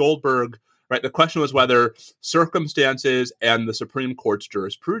versus Goldberg. Right? The question was whether circumstances and the Supreme Court's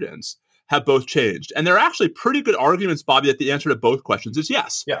jurisprudence have both changed. And there are actually pretty good arguments, Bobby, that the answer to both questions is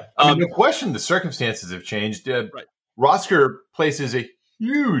yes. Yeah. No question the circumstances have changed. Right. Rostker places a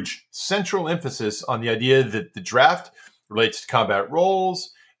huge central emphasis on the idea that the draft relates to combat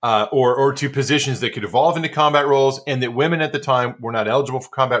roles or to positions that could evolve into combat roles, and that women at the time were not eligible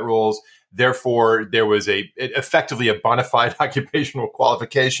for combat roles. Therefore, there was effectively a bona fide occupational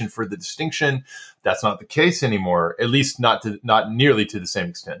qualification for the distinction. That's not the case anymore, at least not nearly to the same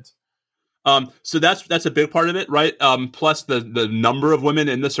extent. So that's a big part of it, right? Plus the number of women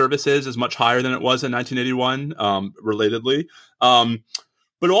in the services is much higher than it was in 1981, relatedly.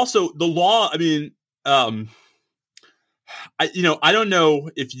 But also the law, I don't know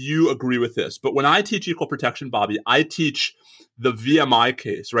if you agree with this, but when I teach equal protection, Bobby, I teach the VMI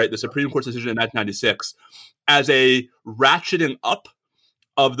case, right? The Supreme Court's decision in 1996 as a ratcheting up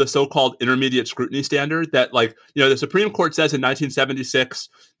of the so-called intermediate scrutiny standard that, the Supreme Court says in 1976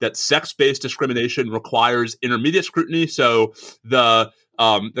 that sex-based discrimination requires intermediate scrutiny. So the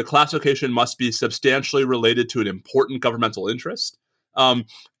classification must be substantially related to an important governmental interest.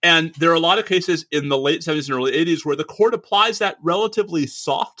 And there are a lot of cases in the late 70s and early 80s where the court applies that relatively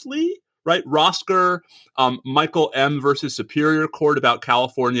softly, right? Rostker, Michael M. versus Superior Court about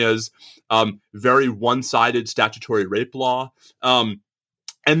California's very one-sided statutory rape law.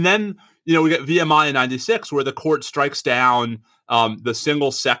 And then, we get VMI in 96, where the court strikes down the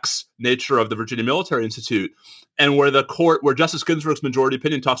single-sex nature of the Virginia Military Institute, and where Justice Ginsburg's majority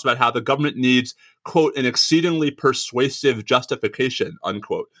opinion talks about how the government needs, quote, an exceedingly persuasive justification,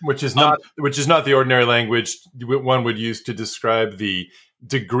 unquote. Which is not the ordinary language one would use to describe the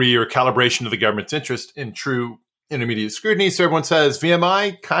degree or calibration of the government's interest in true intermediate scrutiny. So everyone says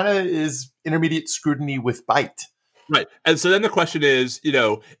VMI kind of is intermediate scrutiny with bite. Right. And so then the question is,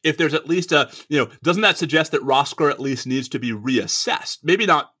 if there's at least doesn't that suggest that Rostker at least needs to be reassessed? Maybe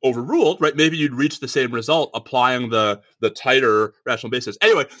not overruled, right? Maybe you'd reach the same result applying the tighter rational basis.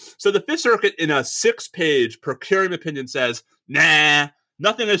 Anyway, so the Fifth Circuit in a 6-page per curiam opinion says, nah,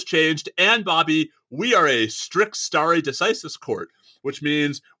 nothing has changed. And Bobby, we are a strict stare decisis court, which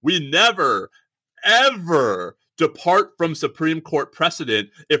means we never, ever depart from Supreme Court precedent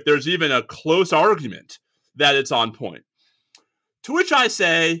if there's even a close argument that it's on point. To which I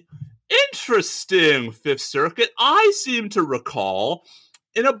say, interesting, Fifth Circuit. I seem to recall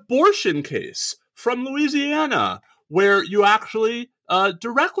an abortion case from Louisiana where you actually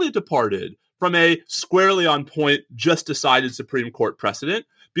directly departed from a squarely on point, just decided Supreme Court precedent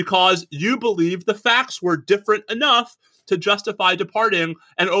because you believe the facts were different enough to justify departing.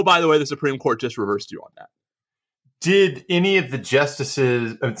 And oh, by the way, the Supreme Court just reversed you on that. Did any of the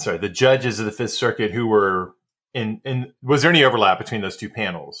the judges of the Fifth Circuit who were was there any overlap between those two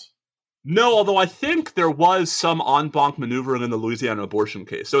panels? No, although I think there was some en banc maneuvering in the Louisiana abortion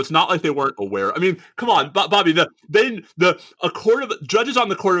case. So it's not like they weren't aware. I mean, come on, Bobby, judges on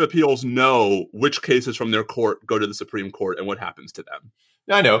the Court of Appeals know which cases from their court go to the Supreme Court and what happens to them.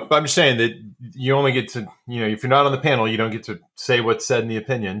 I know, but I'm just saying that you only get to, if you're not on the panel, you don't get to say what's said in the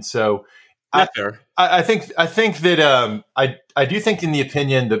opinion. So I think that I do think in the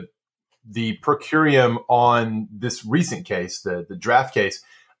opinion the per curiam on this recent case, the draft case,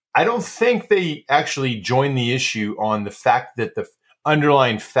 I don't think they actually join the issue on the fact that the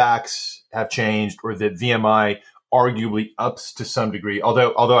underlying facts have changed, or that VMI arguably ups to some degree.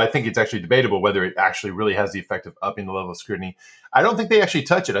 Although I think it's actually debatable whether it actually really has the effect of upping the level of scrutiny. I don't think they actually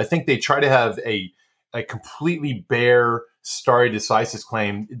touch it. I think they try to have a completely bare stare decisis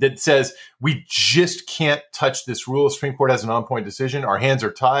claim that says we just can't touch this rule. The Supreme Court has an on-point decision. Our hands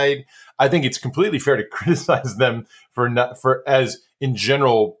are tied. I think it's completely fair to criticize them for as in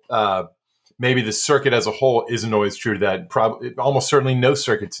general, maybe the circuit as a whole isn't always true to that. Probably, almost certainly no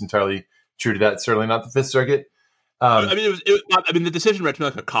circuit's entirely true to that. Certainly not the Fifth Circuit. I mean, the decision read to me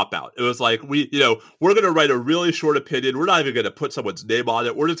like a cop out. It was like, we're going to write a really short opinion. We're not even going to put someone's name on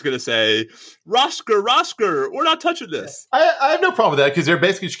it. We're just going to say, Rostker, we're not touching this. I have no problem with that, because they're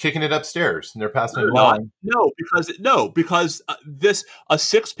basically just kicking it upstairs and they're passing it along. Because a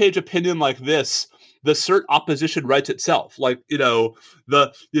 6-page opinion like this, the cert opposition writes itself. Like,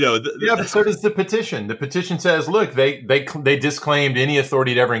 but so does the petition. The petition says, look, they disclaimed any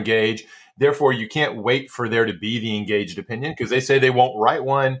authority to ever engage. Therefore, you can't wait for there to be the engaged opinion, because they say they won't write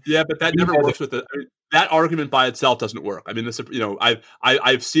one. Yeah, but that never works with that argument by itself doesn't work. I mean,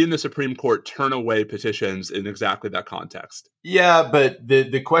 I've seen the Supreme Court turn away petitions in exactly that context. Yeah, but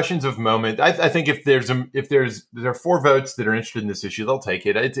the questions of moment. I think if there are 4 votes that are interested in this issue, they'll take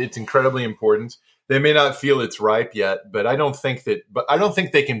it. It's incredibly important. They may not feel it's ripe yet, but I don't think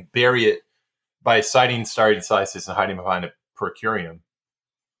they can bury it by citing stare decisis and hiding behind a per curiam.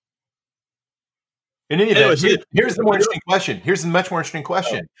 In any event, here's the more interesting question. Here's the much more interesting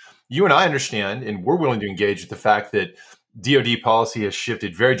question. You and I understand, and we're willing to engage with the fact that DoD policy has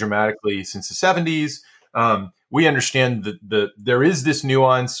shifted very dramatically since the 70s. We understand that there is this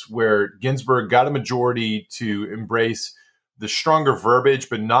nuance where Ginsburg got a majority to embrace the stronger verbiage,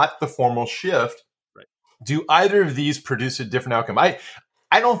 but not the formal shift. Right. Do either of these produce a different outcome? I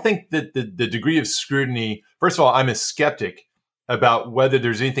don't think that the degree of scrutiny, first of all, I'm a skeptic about whether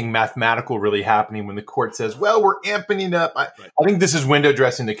there's anything mathematical really happening when the court says, well, we're amping it up. I think this is window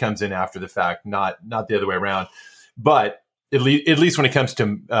dressing that comes in after the fact, not the other way around. But at least when it comes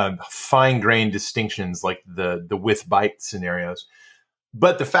to fine-grained distinctions like the with-bite scenarios.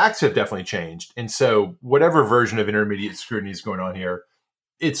 But the facts have definitely changed. And so whatever version of intermediate scrutiny is going on here,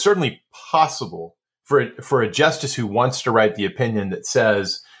 it's certainly possible for a justice who wants to write the opinion that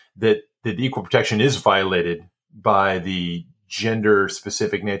says that the equal protection is violated by the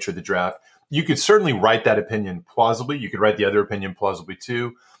gender-specific nature of the draft. You could certainly write that opinion plausibly. You could write the other opinion plausibly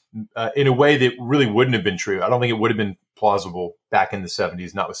too, in a way that really wouldn't have been true. I don't think it would have been plausible back in the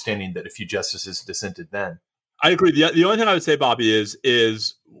 70s, notwithstanding that a few justices dissented then. I agree. The only thing I would say, Bobby,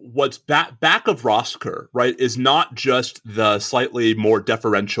 is what's back of Rostker, right, is not just the slightly more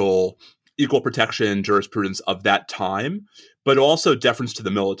deferential equal protection jurisprudence of that time, but also deference to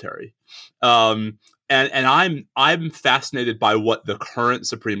the military. And I'm fascinated by what the current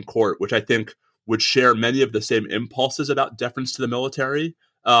Supreme Court, which I think would share many of the same impulses about deference to the military,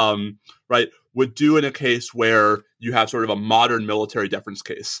 right, would do in a case where you have sort of a modern military deference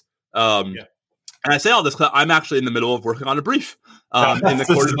case. And I say all this because I'm actually in the middle of working on a brief in the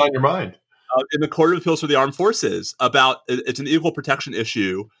court on your mind. In the Court of Appeals for the Armed Forces about it's an equal protection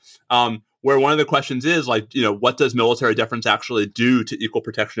issue. Where one of the questions is what does military deference actually do to equal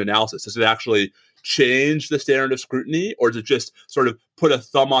protection analysis? Does it actually change the standard of scrutiny, or does it just sort of put a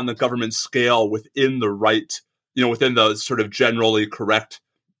thumb on the government scale within the right, within the sort of generally correct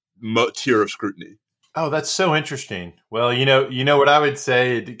tier of scrutiny? Oh, that's so interesting. Well, you know what I would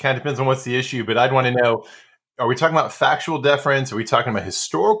say, it kind of depends on what's the issue, but I'd want to know, are we talking about factual deference? Are we talking about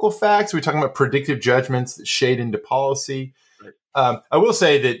historical facts? Are we talking about predictive judgments that shade into policy? I will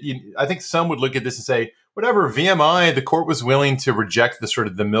say that I think some would look at this and say, whatever, VMI, the court was willing to reject the sort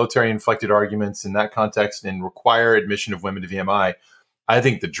of the military-inflected arguments in that context and require admission of women to VMI. I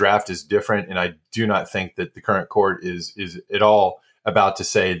think the draft is different, and I do not think that the current court is at all about to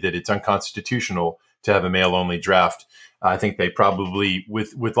say that it's unconstitutional to have a male-only draft. I think they probably,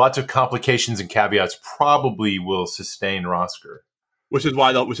 with lots of complications and caveats, probably will sustain Rostker. Which is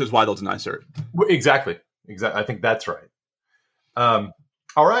why they'll deny cert. Exactly. I think that's right.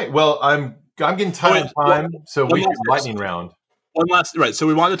 All right. Well, I'm getting tight on time, so we have lightning round. One last, right. So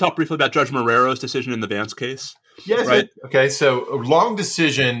we wanted to talk briefly about Judge Marrero's decision in the Vance case. Yes. Right. Okay. So a long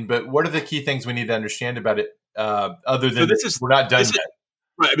decision, but what are the key things we need to understand about it? Other than we're not done yet.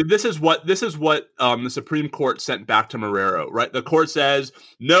 Right. I mean, this is what the Supreme Court sent back to Marrero. Right. The court says,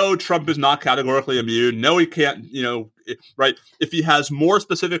 no, Trump is not categorically immune. No, he can't. Right. If he has more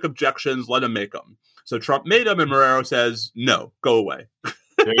specific objections, let him make them. So Trump made them, and Marrero says, no, go away.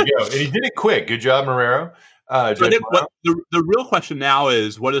 There you go. And he did it quick. Good job, Marrero. So I Judge think Morrow? what the real question now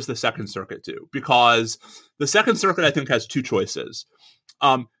is, what does the Second Circuit do? Because the Second Circuit, I think, has two choices.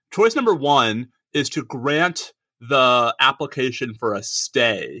 Choice number one is to grant the application for a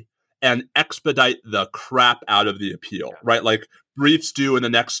stay and expedite the crap out of the appeal, right? Like briefs due in the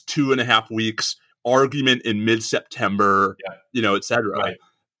next 2.5 weeks, argument in mid-September, et cetera. Right.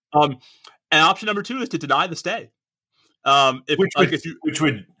 And option number two is to deny the stay. Which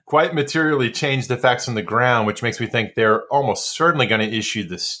would quite materially change the facts on the ground, which makes me think they're almost certainly going to issue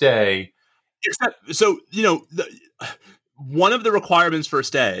the stay. One of the requirements for a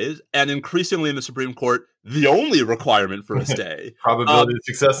stay, and increasingly in the Supreme Court, the only requirement for a stay, probability of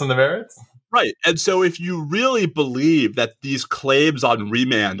success on the merits. Right. And so if you really believe that these claims on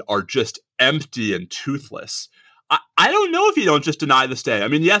remand are just empty and toothless, I don't know if you don't just deny the stay. I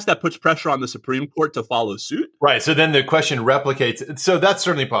mean, yes, that puts pressure on the Supreme Court to follow suit. Right. So then the question replicates. So that's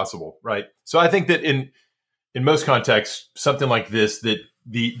certainly possible. Right. So I think that in most contexts, something like this, that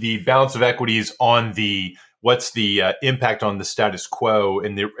the balance of equities on what's the impact on the status quo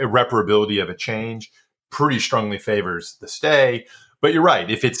and the irreparability of a change pretty strongly favors the stay. But you're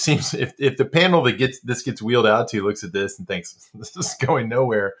right. If it seems if the panel that gets wheeled out to looks at this and thinks this is going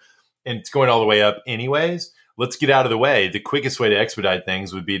nowhere and it's going all the way up anyways, let's get out of the way. The quickest way to expedite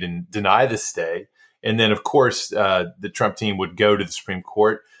things would be to deny the stay. And then, of course, the Trump team would go to the Supreme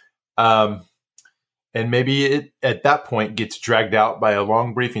Court. And maybe it, at that point, gets dragged out by a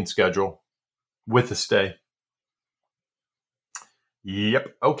long briefing schedule with the stay.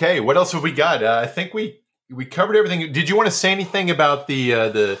 Yep. Okay. What else have we got? I think we covered everything. Did you want to say anything about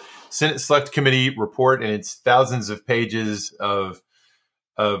the Senate Select Committee report and its thousands of pages of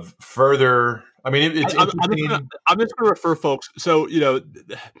further? I mean, it's I'm just going to refer folks. So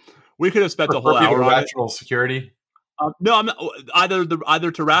we could have spent the whole hour on rational security. No, I'm not, either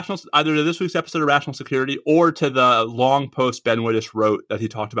to this week's episode of Rational Security or to the long post Ben Wittes wrote that he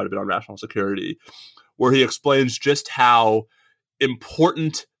talked about a bit on rational security, where he explains just how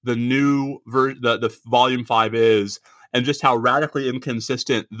important the new the volume 5 is, and just how radically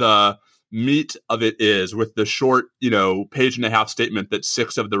inconsistent the meat of it is with the short, page and a half statement that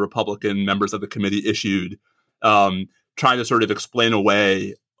 6 of the Republican members of the committee issued, trying to sort of explain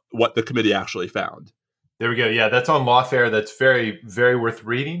away what the committee actually found. There we go. Yeah, that's on Lawfare. That's very, very worth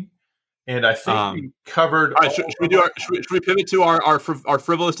reading. And I think we covered. All right, should we pivot to our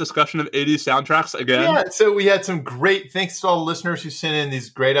frivolous discussion of 80s soundtracks again? Yeah. So we had some great. Thanks to all the listeners who sent in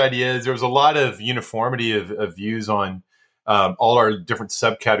these great ideas. There was a lot of uniformity of views on all our different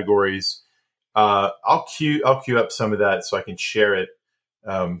subcategories. I'll queue up some of that so I can share it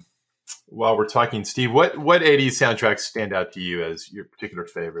while we're talking. Steve, what 80s soundtracks stand out to you as your particular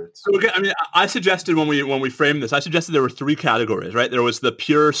favorites? So again, I mean, I suggested when we framed this, I suggested there were 3 categories, right? There was the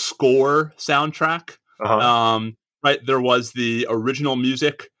pure score soundtrack, right? There was the original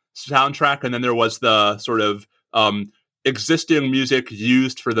music soundtrack, and then there was the sort of existing music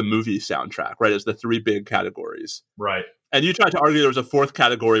used for the movie soundtrack, right? As the 3 big categories, right? And you tried to argue there was a 4th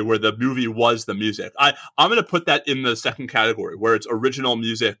category where the movie was the music. I'm going to put that in the 2nd category, where it's original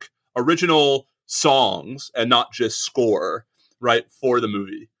music, original songs, and not just score, right, for the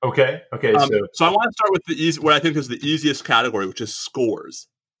movie. Okay. So I want to start with what I think is the easiest category, which is scores.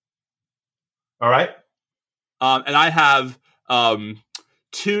 All right. And I have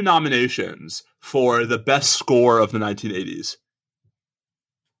 2 nominations for the best score of the 1980s.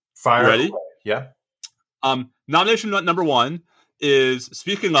 Fire. Ready? Away. Yeah. Nomination number 1 is,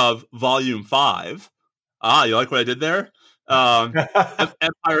 speaking of Volume 5. You like what I did there?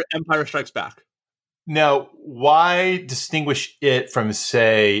 Empire Strikes Back. Now, why distinguish it from,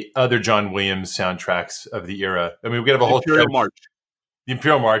 say, other John Williams soundtracks of the era? I mean, we could have a whole Imperial March. The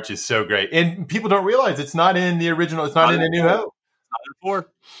Imperial March is so great, and people don't realize it's not in the original. It's not in A New Hope. Not in 4.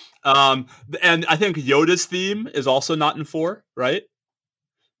 And I think Yoda's theme is also not in 4, right?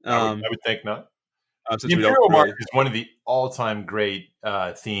 I would think not. The Imperial March is one of the all-time great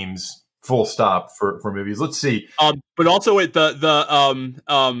themes, full stop, for movies. Let's see. But also, wait, the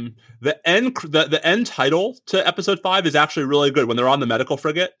end title to Episode 5 is actually really good when they're on the medical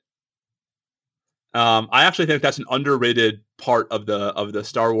frigate. I actually think that's an underrated part of the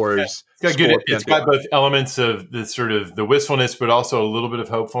Star Wars. Yeah. It's got both elements of the sort of the wistfulness, but also a little bit of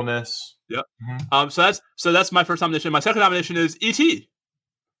hopefulness. Yep. Mm-hmm. So that's my first nomination. My second nomination is E.T.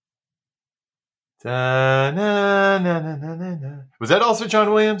 Was that also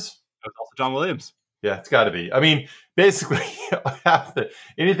John Williams? That was also John Williams. Yeah, it's got to be. I mean, basically,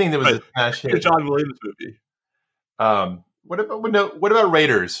 anything that was a smash hit. The John Williams movie. What about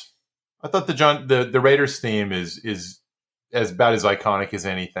Raiders? I thought the Raiders theme is as about as iconic as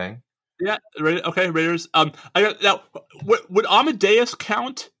anything. Yeah. Okay. Raiders. I got now. Would Amadeus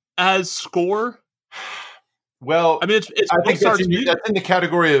count as score? Well, I mean, it's I think that's Mozart's music. in the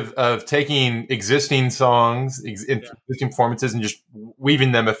category of taking existing songs, existing performances, and just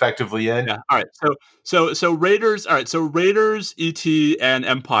weaving them effectively in. Yeah. All right. So Raiders. All right. So Raiders, E.T., and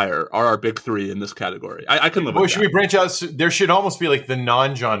Empire are our big three in this category. I can live with that. Should we branch out? There should almost be like the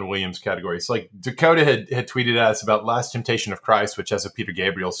non-John Williams category. So like Dakota had tweeted at us about Last Temptation of Christ, which has a Peter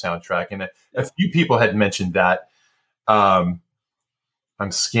Gabriel soundtrack, and a few people had mentioned that.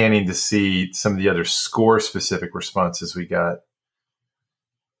 I'm scanning to see some of the other score-specific responses we got.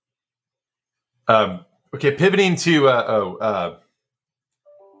 Okay, pivoting to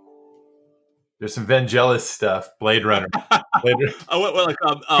there's some Vangelis stuff. Blade Runner. Tron,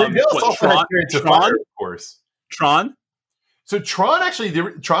 of course. Tron. So Tron actually,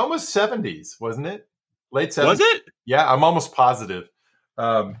 Tron was 70s, wasn't it? Late 70s. Was it? Yeah, I'm almost positive.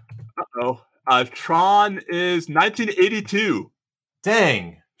 Tron is 1982.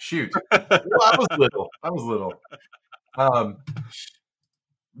 Dang, shoot. Well, I was little.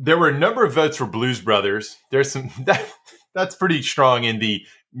 There were a number of votes for Blues Brothers. There's some that's pretty strong in the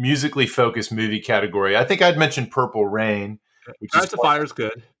musically focused movie category. I think I'd mentioned Purple Rain. That's a Fire's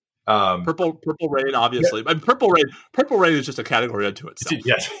good. Purple Rain, obviously. Yeah. I mean, Purple Rain is just a category unto itself.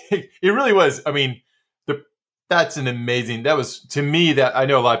 Yes, it really was. I mean, that's an amazing. That was, to me, that I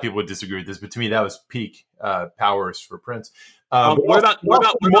know a lot of people would disagree with this, but to me, that was peak powers for Prince. What about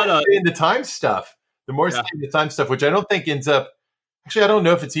in the time stuff? The more in the time stuff, which I don't think ends up. Actually, I don't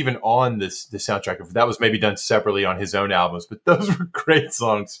know if it's even on the soundtrack. If that was maybe done separately on his own albums, but those were great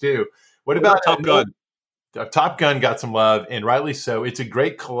songs too. What about Top Gun? Top Gun got some love, and rightly so. It's a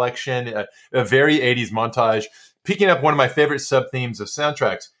great collection, a very 80s montage, picking up one of my favorite sub-themes of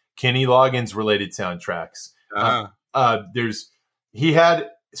soundtracks, Kenny Loggins related soundtracks. He had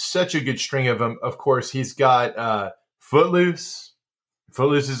such a good string of them. Of course, he's got Footloose.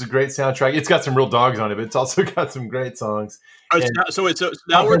 Footloose is a great soundtrack. It's got some real dogs on it, but it's also got some great songs. Right, so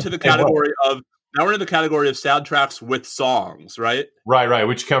now we're into the category of soundtracks with songs, right? Right,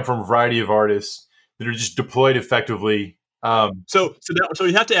 which come from a variety of artists that are just deployed effectively. So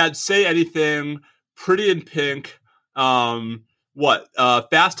you have to add "Say Anything," "Pretty in Pink," "Fast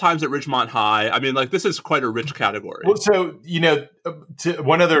Times at Ridgemont High." I mean, like, this is quite a rich category. Well, so to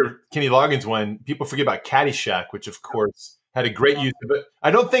one other Kenny Loggins one, people forget about Caddyshack, which of course had a great use of it.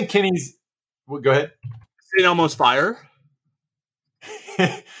 I don't think Kenny's. Well, go ahead. St. Elmo's Fire.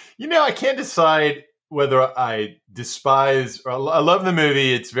 I can't decide whether I despise or I love the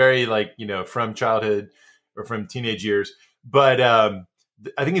movie. It's very from childhood or from teenage years. But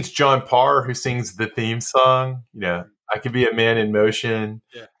I think it's John Parr who sings the theme song. I Could Be a Man in Motion.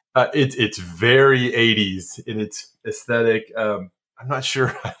 Yeah. It's very 80s in its aesthetic. I'm not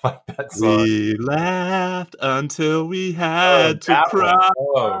sure I like that song. We laughed until we had to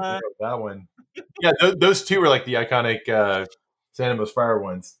cry. That one. Yeah, those two were like the iconic St. Elmo's Fire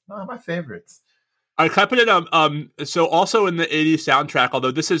ones. Oh, my favorites. All right, can I put it so also in the 80s soundtrack,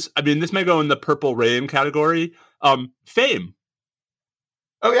 although this may go in the Purple Rain category, Fame.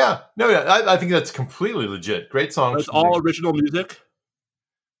 Oh, yeah. No, yeah, I think that's completely legit. Great songs. It's all original music.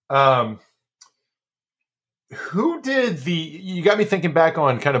 Who did you got me thinking back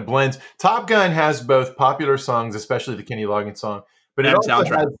on kind of blends. Top Gun has both popular songs, especially the Kenny Loggins song, but it also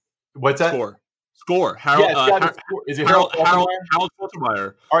soundtrack. Has, what's that? Score. Harold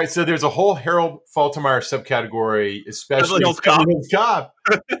Faltermeyer? All right, so there's a whole Harold Faltermeyer subcategory, especially Beverly Hills Cop.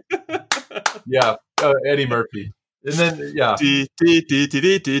 Yeah, Eddie Murphy. And then, yeah.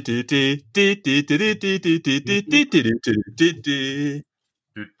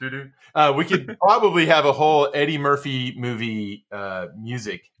 We could probably have a whole Eddie Murphy movie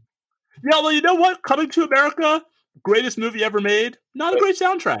music. Yeah, well, you know what? Coming to America, greatest movie ever made. Not a great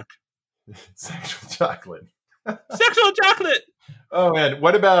soundtrack. Sexual Chocolate. Sexual Chocolate. Oh, man.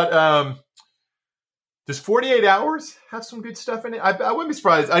 What about does 48 Hours have some good stuff in it? I wouldn't be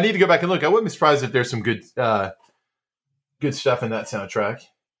surprised. I need to go back and look. I wouldn't be surprised if there's some good stuff in that soundtrack.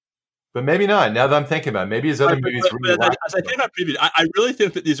 But maybe not. Now that I'm thinking about it, maybe his other movies. As I think about previewed, I really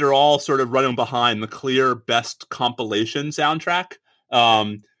think that these are all sort of running behind the clear best compilation soundtrack,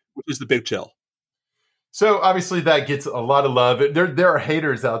 which is The Big Chill. So obviously that gets a lot of love. There are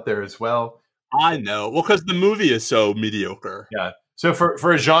haters out there as well. I know. Well, because the movie is so mediocre. Yeah. So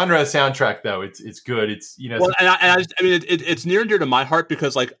for a genre soundtrack, though, it's good. It's Well, it's near and dear to my heart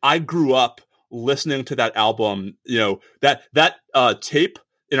because like I grew up listening to that album. That tape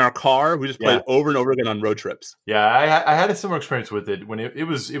in our car, we just played it over and over again on road trips. Yeah, I had a similar experience with it when it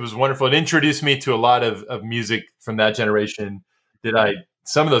was wonderful. It introduced me to a lot of music from that generation that I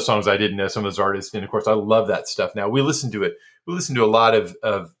some of those songs I didn't know, some of those artists. And of course, I love that stuff. Now we listen to it. We listen to a lot of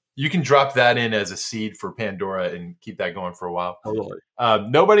you can drop that in as a seed for Pandora and keep that going for a while. Totally.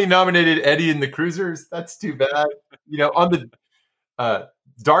 Nobody nominated Eddie and the Cruisers. That's too bad. On the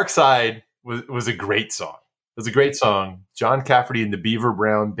Dark Side was a great song. It was a great song. John Cafferty and the Beaver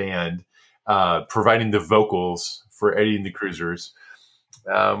Brown Band providing the vocals for Eddie and the Cruisers.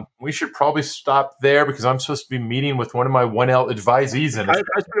 We should probably stop there because I'm supposed to be meeting with one of my 1L advisees. And I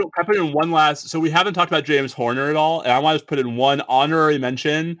put in one last. So we haven't talked about James Horner at all, and I want to put in one honorary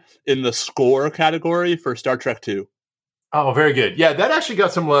mention in the score category for Star Trek II. Oh, very good. Yeah, that actually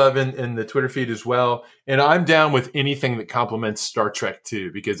got some love in the Twitter feed as well. And I'm down with anything that complements Star Trek II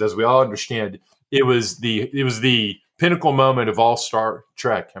because, as we all understand, it was the pinnacle moment of all Star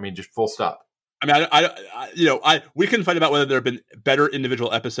Trek. I mean, just full stop. I mean, we can fight about whether there have been better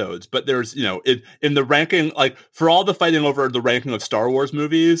individual episodes, but there's, in the ranking, like for all the fighting over the ranking of Star Wars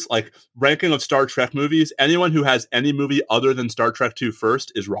movies, like ranking of Star Trek movies, anyone who has any movie other than Star Trek II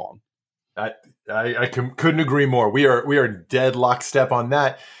first is wrong. I couldn't agree more. We are dead lockstep on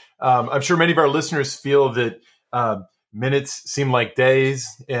that. I'm sure many of our listeners feel that minutes seem like days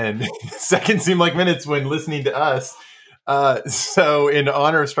and seconds seem like minutes when listening to us. So in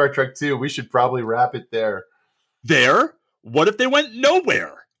honor of Star Trek II, we should probably wrap it there. There? What if they went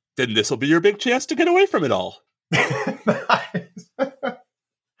nowhere? Then this will be your big chance to get away from it all.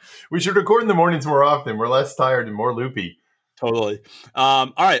 We should record in the mornings more often. We're less tired and more loopy. Totally.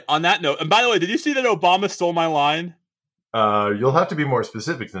 All right. On that note, and by the way, did you see that Obama stole my line? You'll have to be more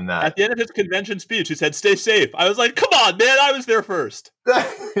specific than that. At the end of his convention speech, he said, "Stay safe." I was like, "Come on, man! I was there first."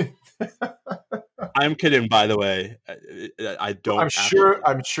 I'm kidding, by the way. I don't.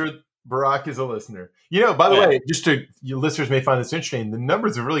 I'm sure Barack is a listener. By the way, just to you listeners may find this interesting. The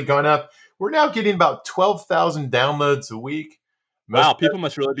numbers have really gone up. We're now getting about 12,000 downloads a week. Wow, people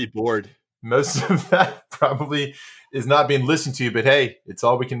must really be bored. Most of that probably is not being listened to, but hey, it's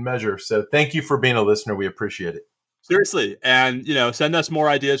all we can measure. So thank you for being a listener. We appreciate it. Seriously. And, send us more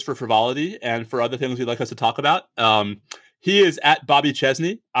ideas for frivolity and for other things you'd like us to talk about. He is at Bobby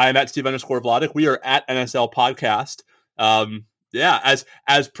Chesney. I am at Steve_Vladeck. We are at NSL Podcast.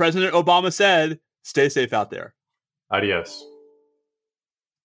 As President Obama said, stay safe out there. Adios.